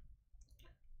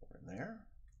 Over in there.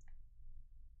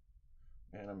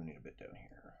 And I'm gonna need a bit down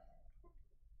here.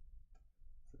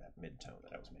 For that mid-tone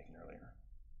that I was making earlier.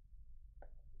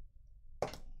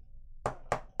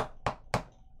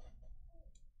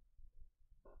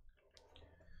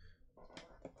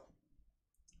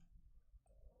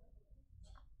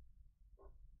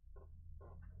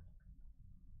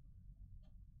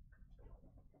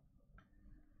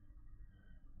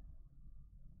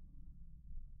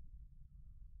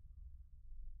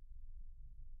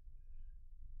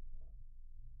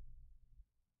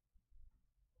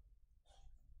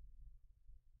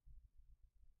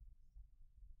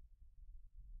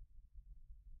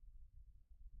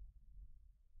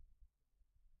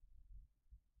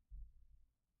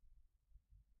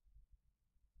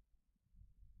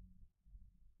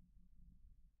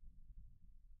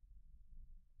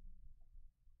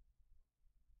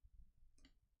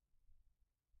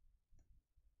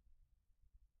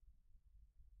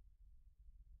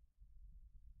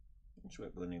 Just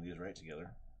wet blending these right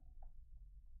together.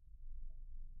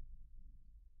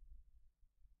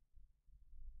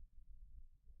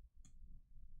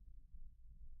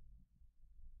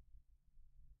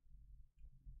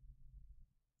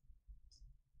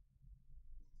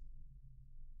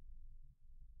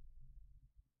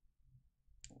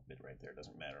 A bit right there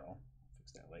doesn't matter. I'll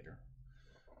fix that later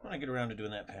when I get around to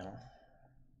doing that panel.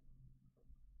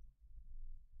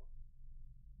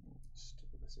 Still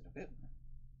this in a bit.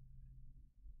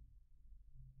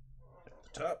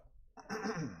 At the top.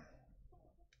 Bring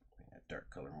that dark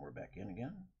color more back in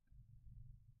again.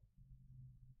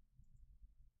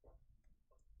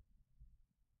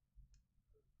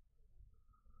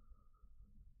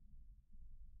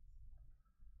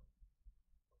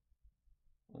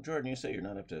 Well, Jordan, you say you're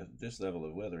not up to this level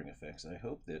of weathering effects. I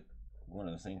hope that one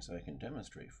of the things I can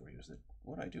demonstrate for you is that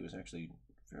what I do is actually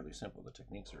fairly simple. The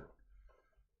techniques are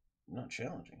not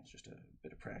challenging. It's just a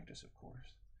bit of practice, of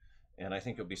course. And I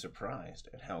think you'll be surprised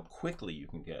at how quickly you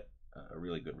can get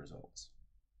really good results.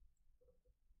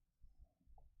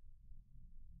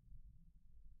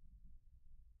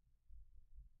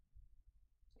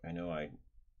 I know I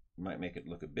might make it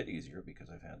look a bit easier because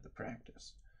I've had the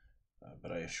practice,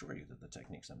 but I assure you that the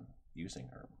techniques I'm using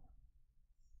are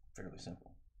fairly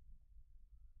simple.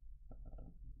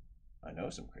 I know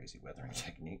some crazy weathering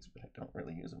techniques, but I don't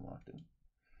really use them often.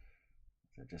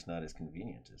 They're just not as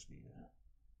convenient as the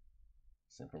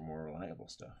simpler, more reliable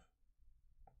stuff.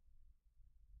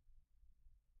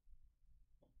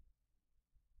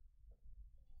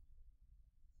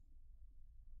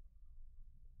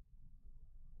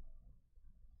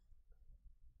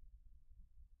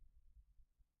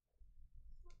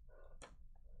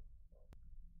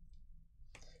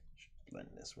 Should blend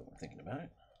this while I'm thinking about it.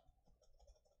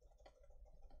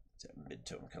 It's that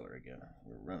mid-tone color again.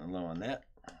 We're running low on that.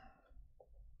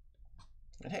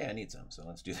 And hey, I need some, so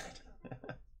let's do that.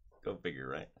 Go figure,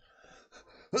 right?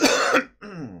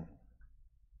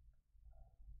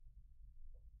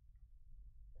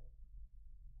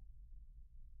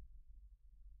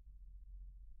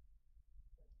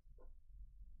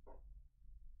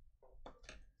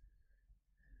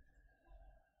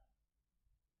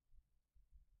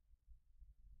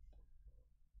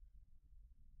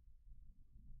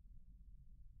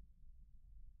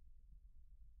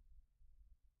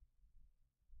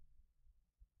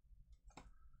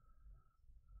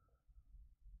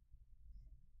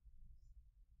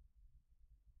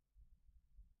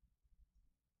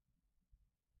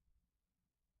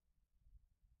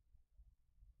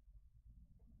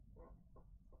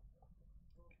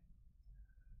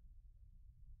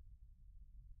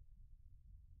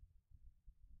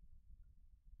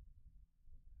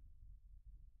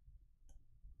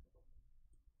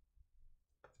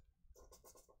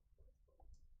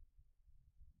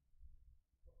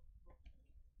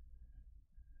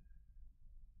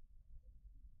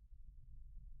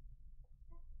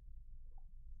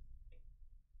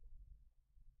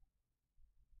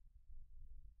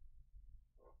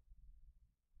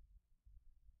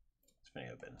 Funny,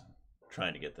 I've been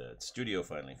trying to get the studio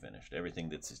finally finished. Everything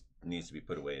that needs to be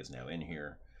put away is now in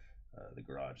here. The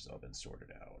garage has all been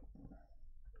sorted out.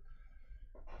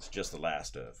 It's just the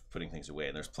last of putting things away,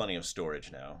 and there's plenty of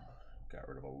storage now. Got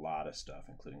rid of a lot of stuff,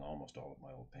 including almost all of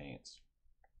my old paints.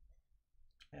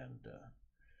 And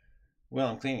well,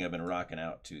 I'm cleaning. I've been rocking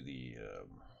out to the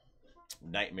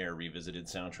Nightmare Revisited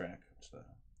soundtrack. It's the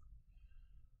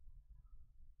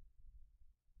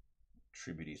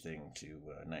tributey thing to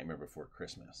Nightmare Before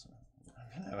Christmas.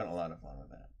 I've been having a lot of fun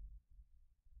with that.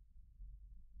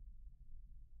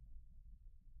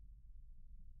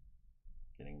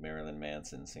 Getting Marilyn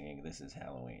Manson singing "This Is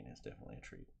Halloween" is definitely a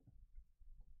treat.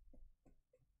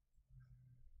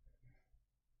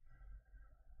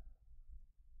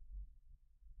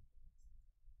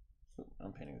 Ooh,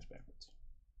 I'm painting this backwards.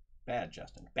 Bad,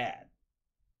 Justin. Bad.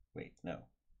 Wait, no.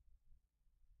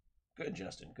 Good,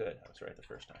 Justin. Good. I was right the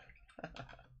first time.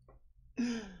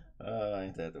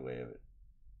 Ain't that the way of it?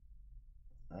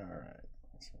 All right.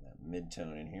 Let's put that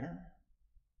mid-tone in here.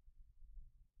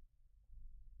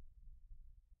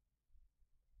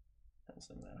 And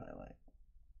some of that highlight.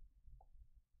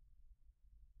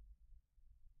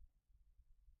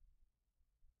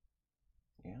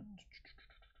 And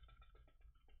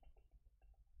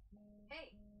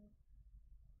Hey.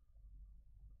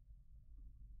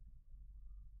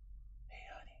 hey,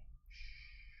 honey.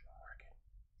 Shh, I'm working.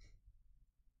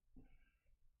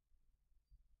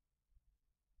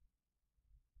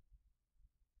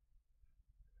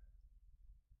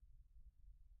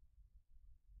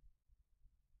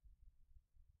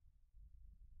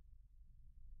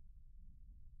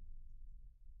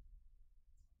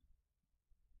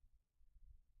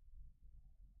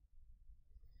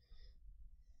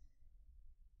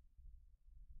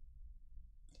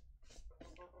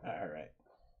 All right.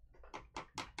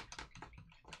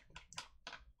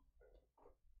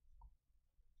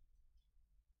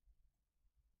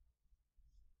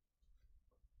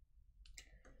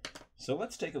 So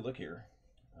let's take a look here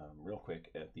real quick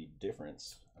at the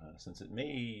difference, since it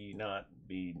may not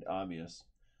be obvious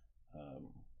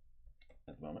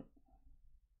at the moment.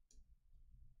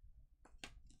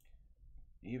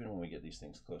 Even when we get these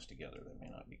things close together, they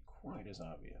may not be quite as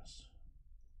obvious.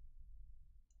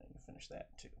 And you finish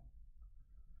that too.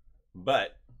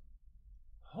 But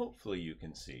hopefully you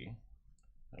can see,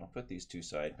 and I'll put these two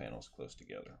side panels close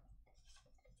together.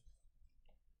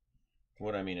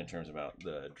 What I mean in terms about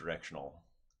the directional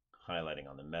highlighting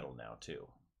on the metal now too.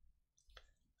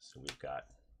 So we've got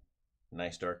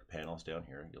nice dark panels down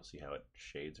here. You'll see how it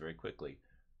shades very quickly,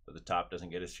 but the top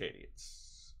doesn't get as shady.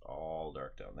 It's all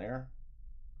dark down there,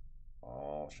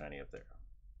 all shiny up there.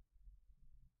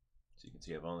 So you can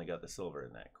see I've only got the silver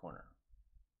in that corner.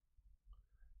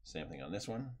 Same thing on this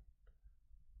one.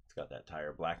 It's got that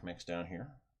tire black mix down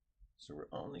here. So we're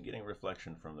only getting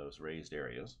reflection from those raised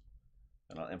areas.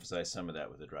 And I'll emphasize some of that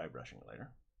with the dry brushing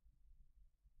later.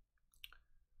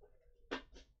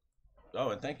 Oh,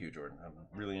 and thank you, Jordan. I'm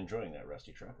really enjoying that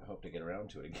rusty truck. I hope to get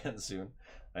around to it again soon.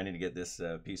 I need to get this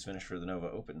piece finished for the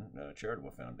Nova Open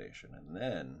Charitable Foundation. And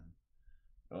then,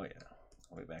 oh yeah,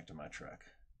 I'll be back to my truck.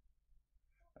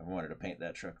 I've wanted to paint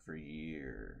that truck for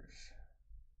years.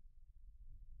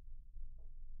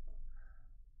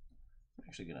 I'm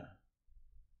actually going to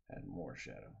add more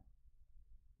shadow.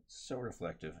 It's so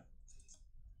reflective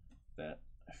that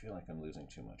I feel like I'm losing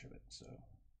too much of it, so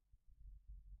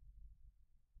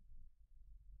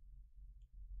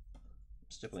I'm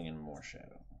stippling in more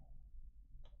shadow.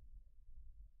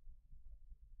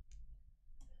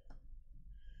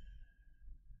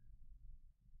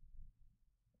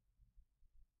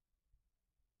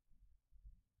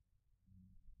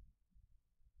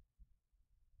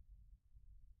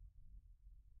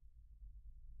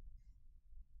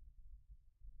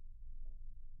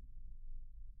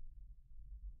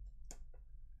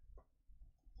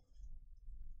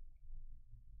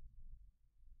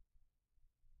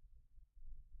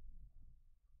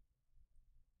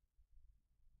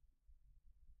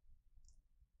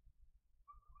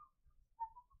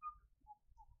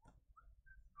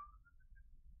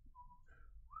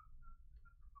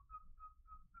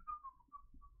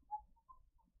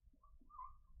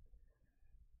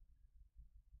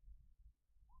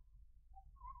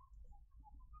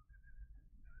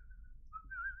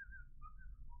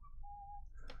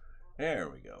 There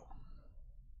we go.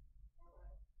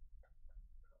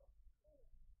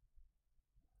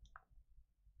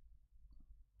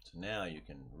 So now you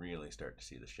can really start to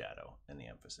see the shadow and the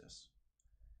emphasis.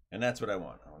 And that's what I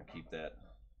want. I want to keep that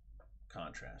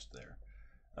contrast there.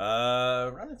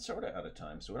 Running sort of out of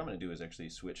time. So what I'm going to do is actually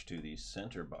switch to the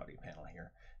center body panel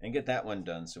here and get that one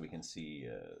done so we can see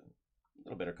a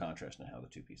little better contrast in how the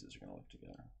two pieces are going to look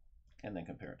together. And then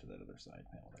compare it to that other side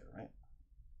panel there, right?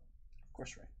 Of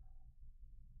course, right.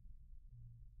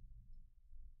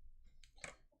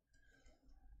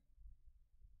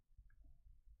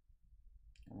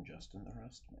 Justin the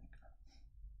Rust Maker.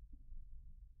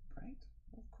 Right?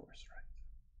 Of course, right.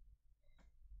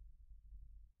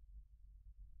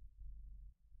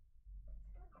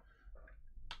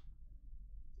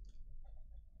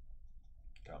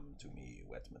 Come to me,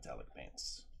 wet metallic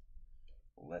paints.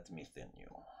 Let me thin you,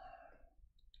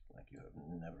 like you have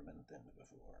never been thinned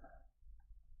before.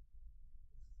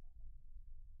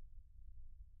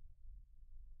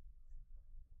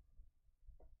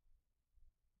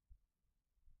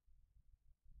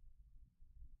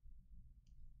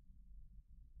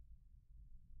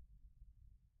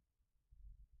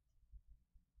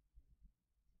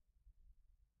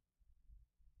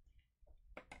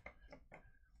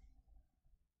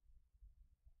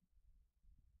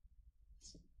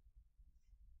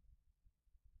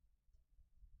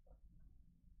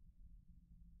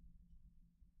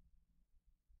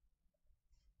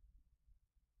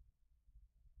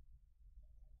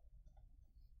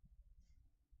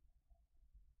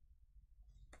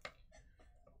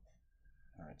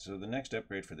 Alright, so the next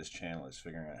upgrade for this channel is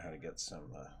figuring out how to get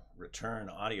some return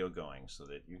audio going so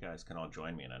that you guys can all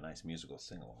join me in a nice musical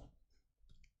sing-along.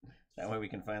 That way we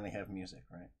can finally have music,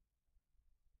 right?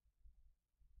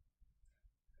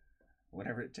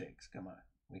 Whatever it takes, come on,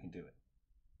 we can do it.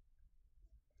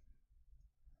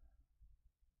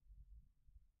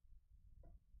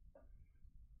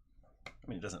 I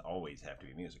mean, it doesn't always have to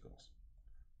be musicals.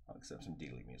 I'll accept some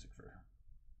dealy music for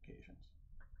occasions.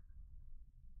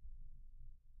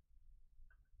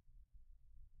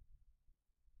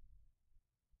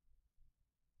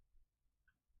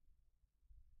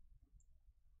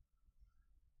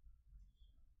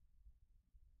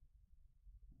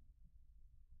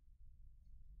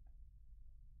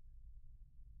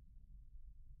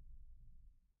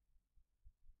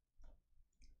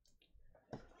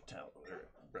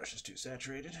 Brush is too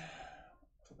saturated.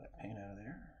 Pull that paint out of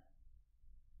there.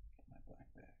 Get my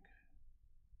black back.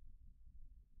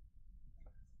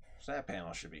 So that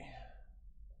panel should be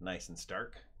nice and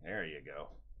stark. There you go.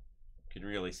 You can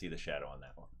really see the shadow on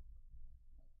that one.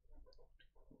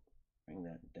 Bring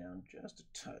that down just a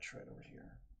touch right over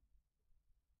here.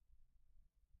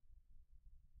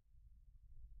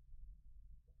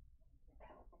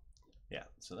 Yeah,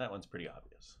 so that one's pretty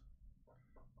obvious.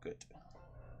 Good.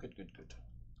 Good, good, good.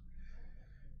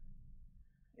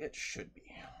 It should be.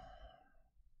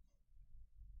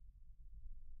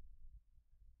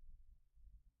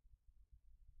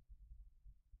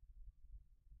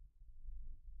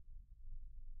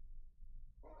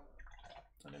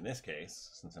 And in this case,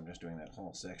 since I'm just doing that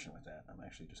whole section with that, I'm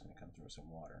actually just going to come through with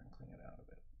some water and clean it out a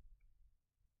bit.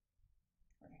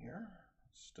 Right here.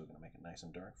 Still going to make it nice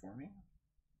and dark for me.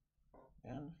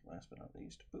 And last but not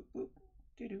least, boop, boop,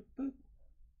 doo-doo, boop.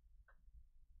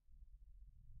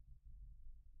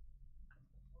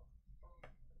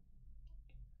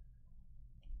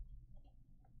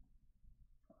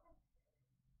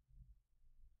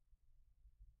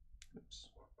 Oops.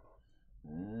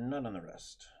 None on the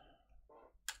rest.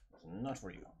 It's not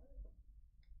for you.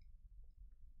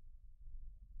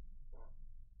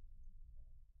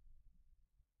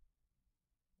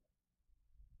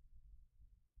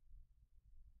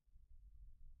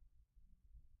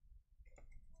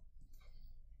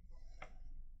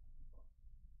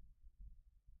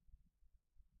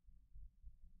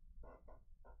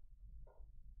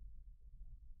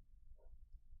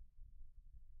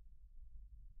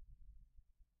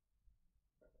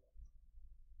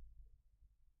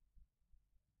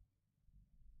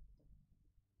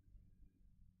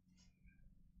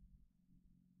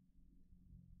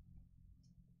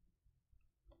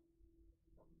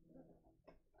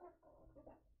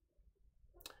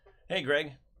 Hey,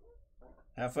 Greg.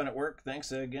 Have fun at work.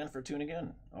 Thanks again for tuning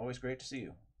in. Always great to see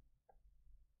you.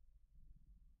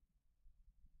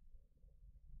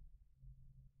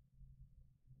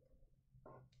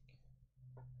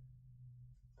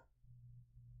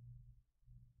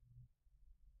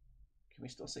 Can we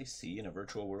still say C in a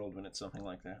virtual world when it's something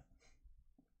like that?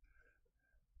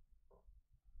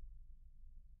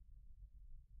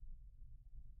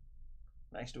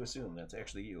 Nice to assume that's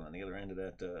actually you on the other end of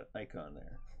that icon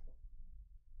there.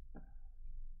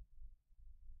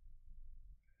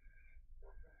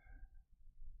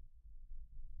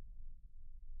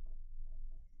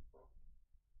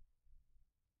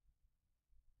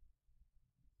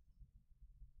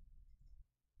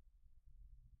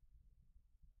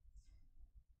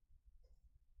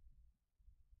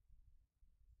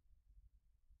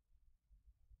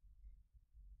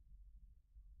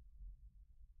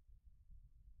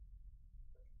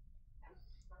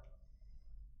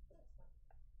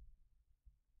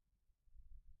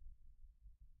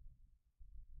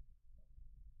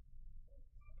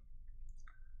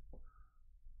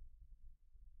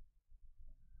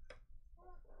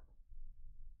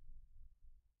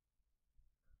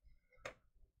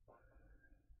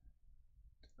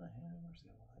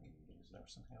 Where's the light? Is there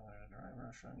something I wanted to dry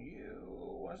brush on you?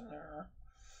 Wasn't there?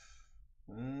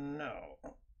 No.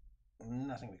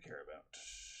 Nothing to care about.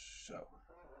 So,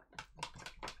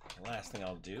 the last thing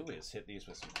I'll do is hit these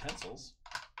with some pencils.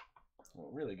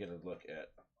 We'll really get a look at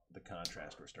the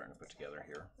contrast we're starting to put together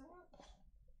here.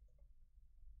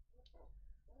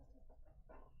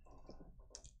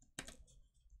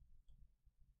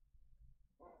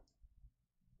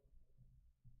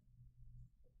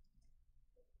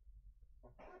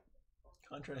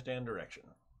 Contrast and direction.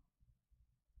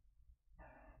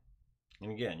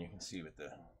 And again, you can see with the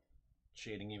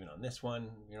shading even on this one,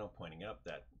 you know, pointing up,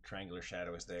 that triangular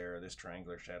shadow is there, this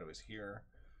triangular shadow is here.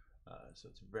 So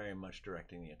it's very much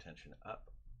directing the attention up.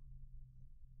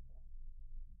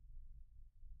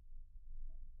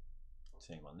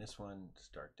 Same on this one,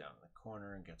 start down in the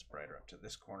corner and gets brighter up to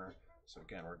this corner. So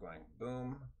again, we're going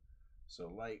boom. So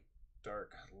light,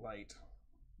 dark, light.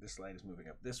 This light is moving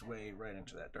up this way, right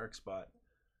into that dark spot.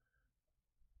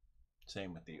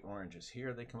 Same with the oranges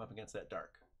here, they come up against that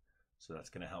dark. So that's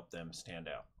going to help them stand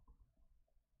out.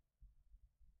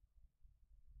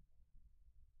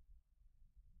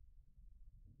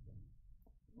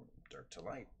 Dark to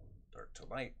light, dark to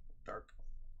light, dark.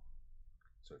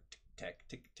 So tick-tack,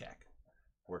 tick-tack,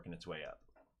 working its way up.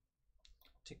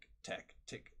 Tick-tack,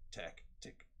 tick-tack,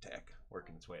 tick-tack,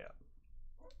 working its way up.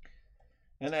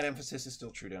 And that emphasis is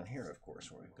still true down here, of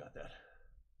course, where we've got that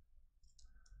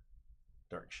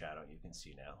dark shadow you can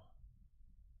see now.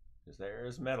 Because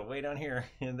there's metal way down here,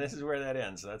 and this is where that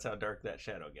ends. So that's how dark that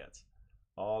shadow gets.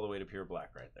 All the way to pure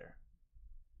black right there.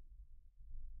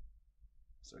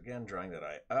 So again, drawing that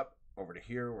eye up, over to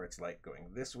here where it's light going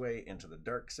this way, into the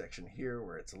dark section here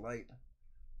where it's light,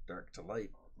 dark to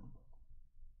light.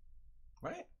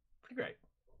 Right? Pretty great.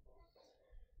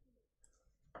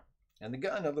 And the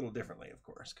gun a little differently, of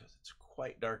course, because it's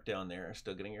quite dark down there,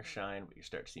 still getting your shine, but you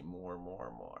start to see more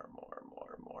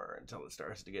until it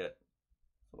starts to get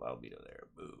full albedo there.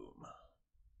 Boom.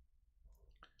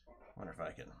 Wonder if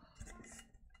I can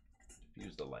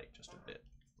diffuse the light just a bit,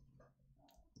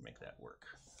 make that work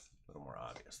a little more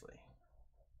obviously.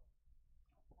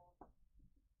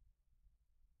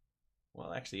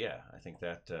 Well, actually, yeah, I think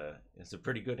that is a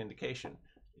pretty good indication.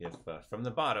 If from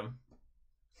the bottom,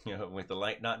 you know, with the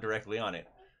light not directly on it,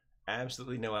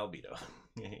 absolutely no albedo.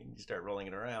 You start rolling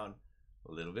it around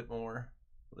a little bit more,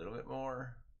 a little bit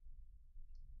more,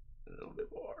 a little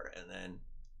bit more, and then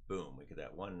boom, we get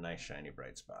that one nice shiny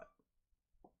bright spot.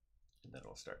 And then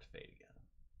it'll start to fade again.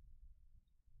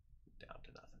 Down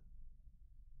to nothing.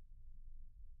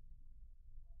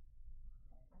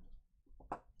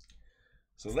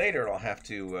 So later I'll have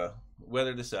to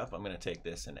weather this up. I'm going to take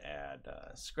this and add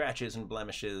scratches and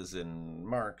blemishes and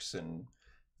marks and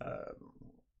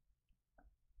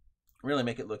really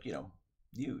make it look, you know,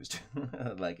 used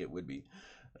like it would be.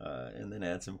 And then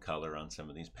add some color on some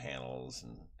of these panels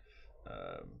and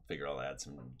figure I'll add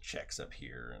some checks up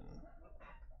here and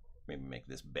maybe make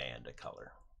this band a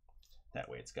color. That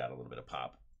way it's got a little bit of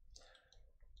pop.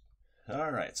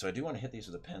 All right, so I do want to hit these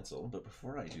with a pencil, but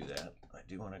before I do that, I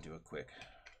do want to do a quick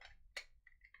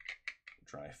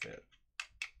dry fit.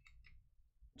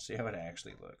 See how it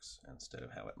actually looks instead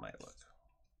of how it might look.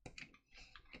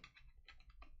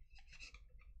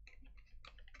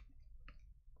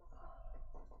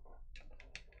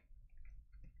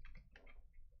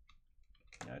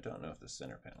 Now, I don't know if the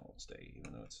center panel will stay,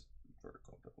 even though it's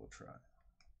vertical, but we'll try.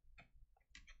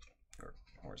 Or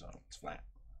horizontal, it's flat.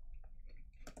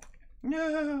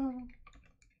 No!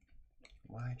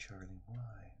 Why, Charlie,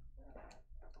 why?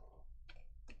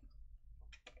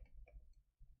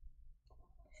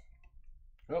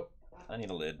 Oh, I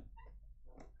need a lid.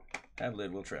 Have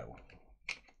lid will travel.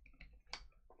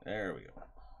 There we go.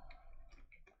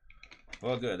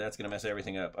 Well, good, that's gonna mess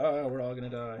everything up. Oh, we're all gonna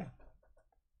die.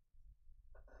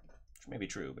 Which may be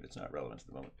true, but it's not relevant to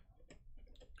the moment.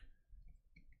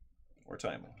 Or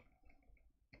timely.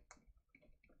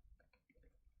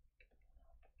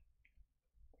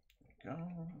 Go.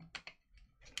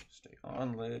 Stay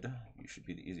on lid. You should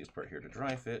be the easiest part here to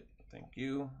dry fit. Thank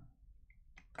you.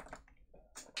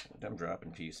 Them drop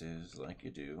in pieces like you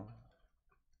do.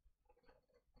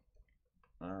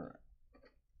 All right.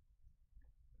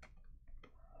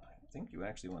 I think you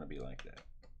actually want to be like that.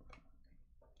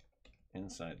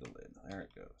 Inside the lid. There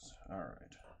it goes. All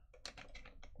right.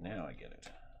 Now I get it.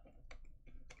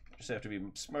 Just have to be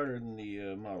smarter than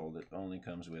the model that only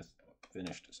comes with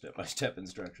finished step-by-step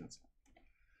instructions.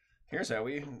 Here's how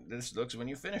this looks when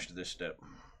you finished this step.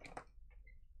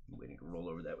 I'm waiting to roll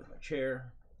over that with my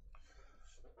chair.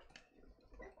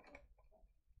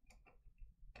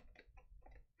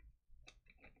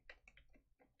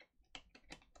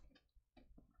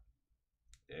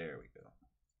 There we go.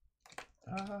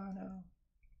 Oh, no.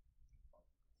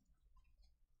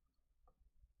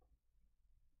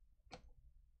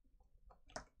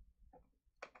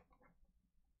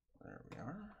 There we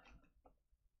are.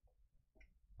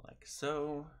 Like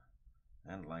so,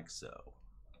 and like so.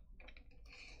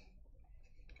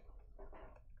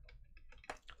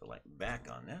 The light back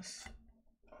on this.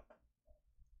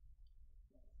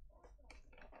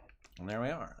 And there we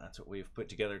are. That's what we've put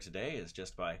together today, is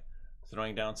just by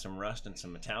throwing down some rust and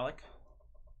some metallic.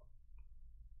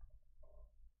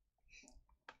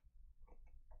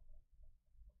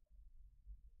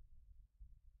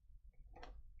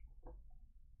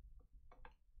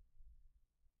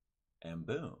 And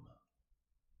boom.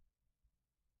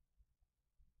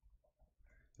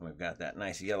 And we've got that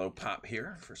nice yellow pop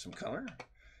here for some color. And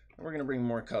we're going to bring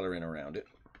more color in around it.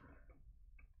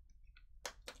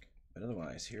 But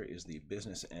otherwise, here is the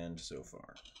business end so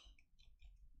far.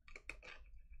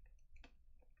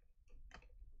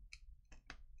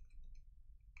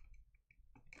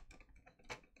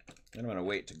 And I'm going to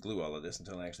wait to glue all of this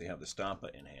until I actually have the Stampa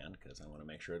in hand, because I want to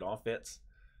make sure it all fits.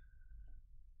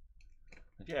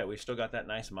 But yeah, we've still got that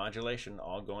nice modulation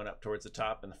all going up towards the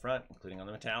top and the front, including on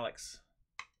the metallics.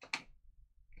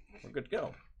 We're good to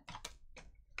go.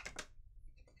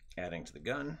 Adding to the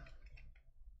gun.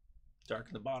 Dark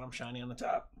in the bottom, shiny on the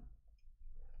top.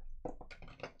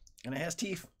 And it has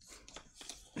teeth.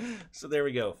 So there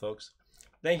we go, folks.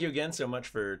 Thank you again so much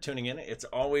for tuning in. It's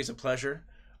always a pleasure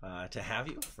to have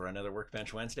you for another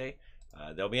Workbench Wednesday.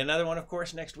 There'll be another one, of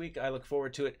course, next week. I look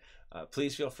forward to it.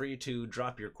 Please feel free to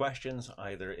drop your questions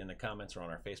either in the comments or on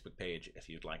our Facebook page if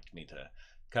you'd like me to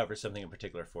cover something in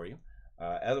particular for you.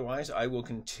 Otherwise, I will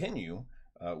continue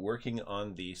working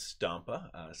on the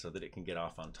Stampa so that it can get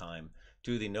off on time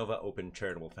to the Nova Open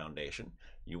Charitable Foundation.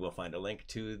 You will find a link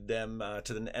to them,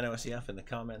 to the NOCF in the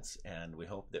comments, and we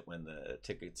hope that when the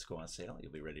tickets go on sale,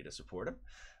 you'll be ready to support them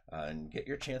and get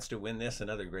your chance to win this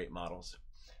and other great models.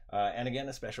 And again,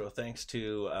 a special thanks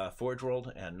to Forge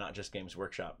World, and not just Games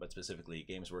Workshop, but specifically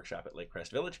Games Workshop at Lake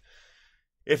Crest Village.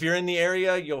 If you're in the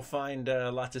area, you'll find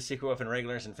lots of Secret Weapon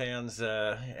regulars and fans,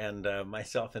 and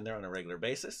myself in there on a regular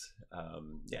basis.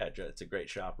 Yeah, it's a great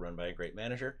shop run by a great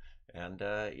manager, and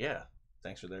yeah,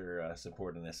 thanks for their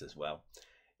support in this as well.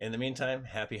 In the meantime,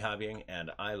 happy hobbying, and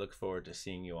I look forward to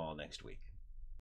seeing you all next week.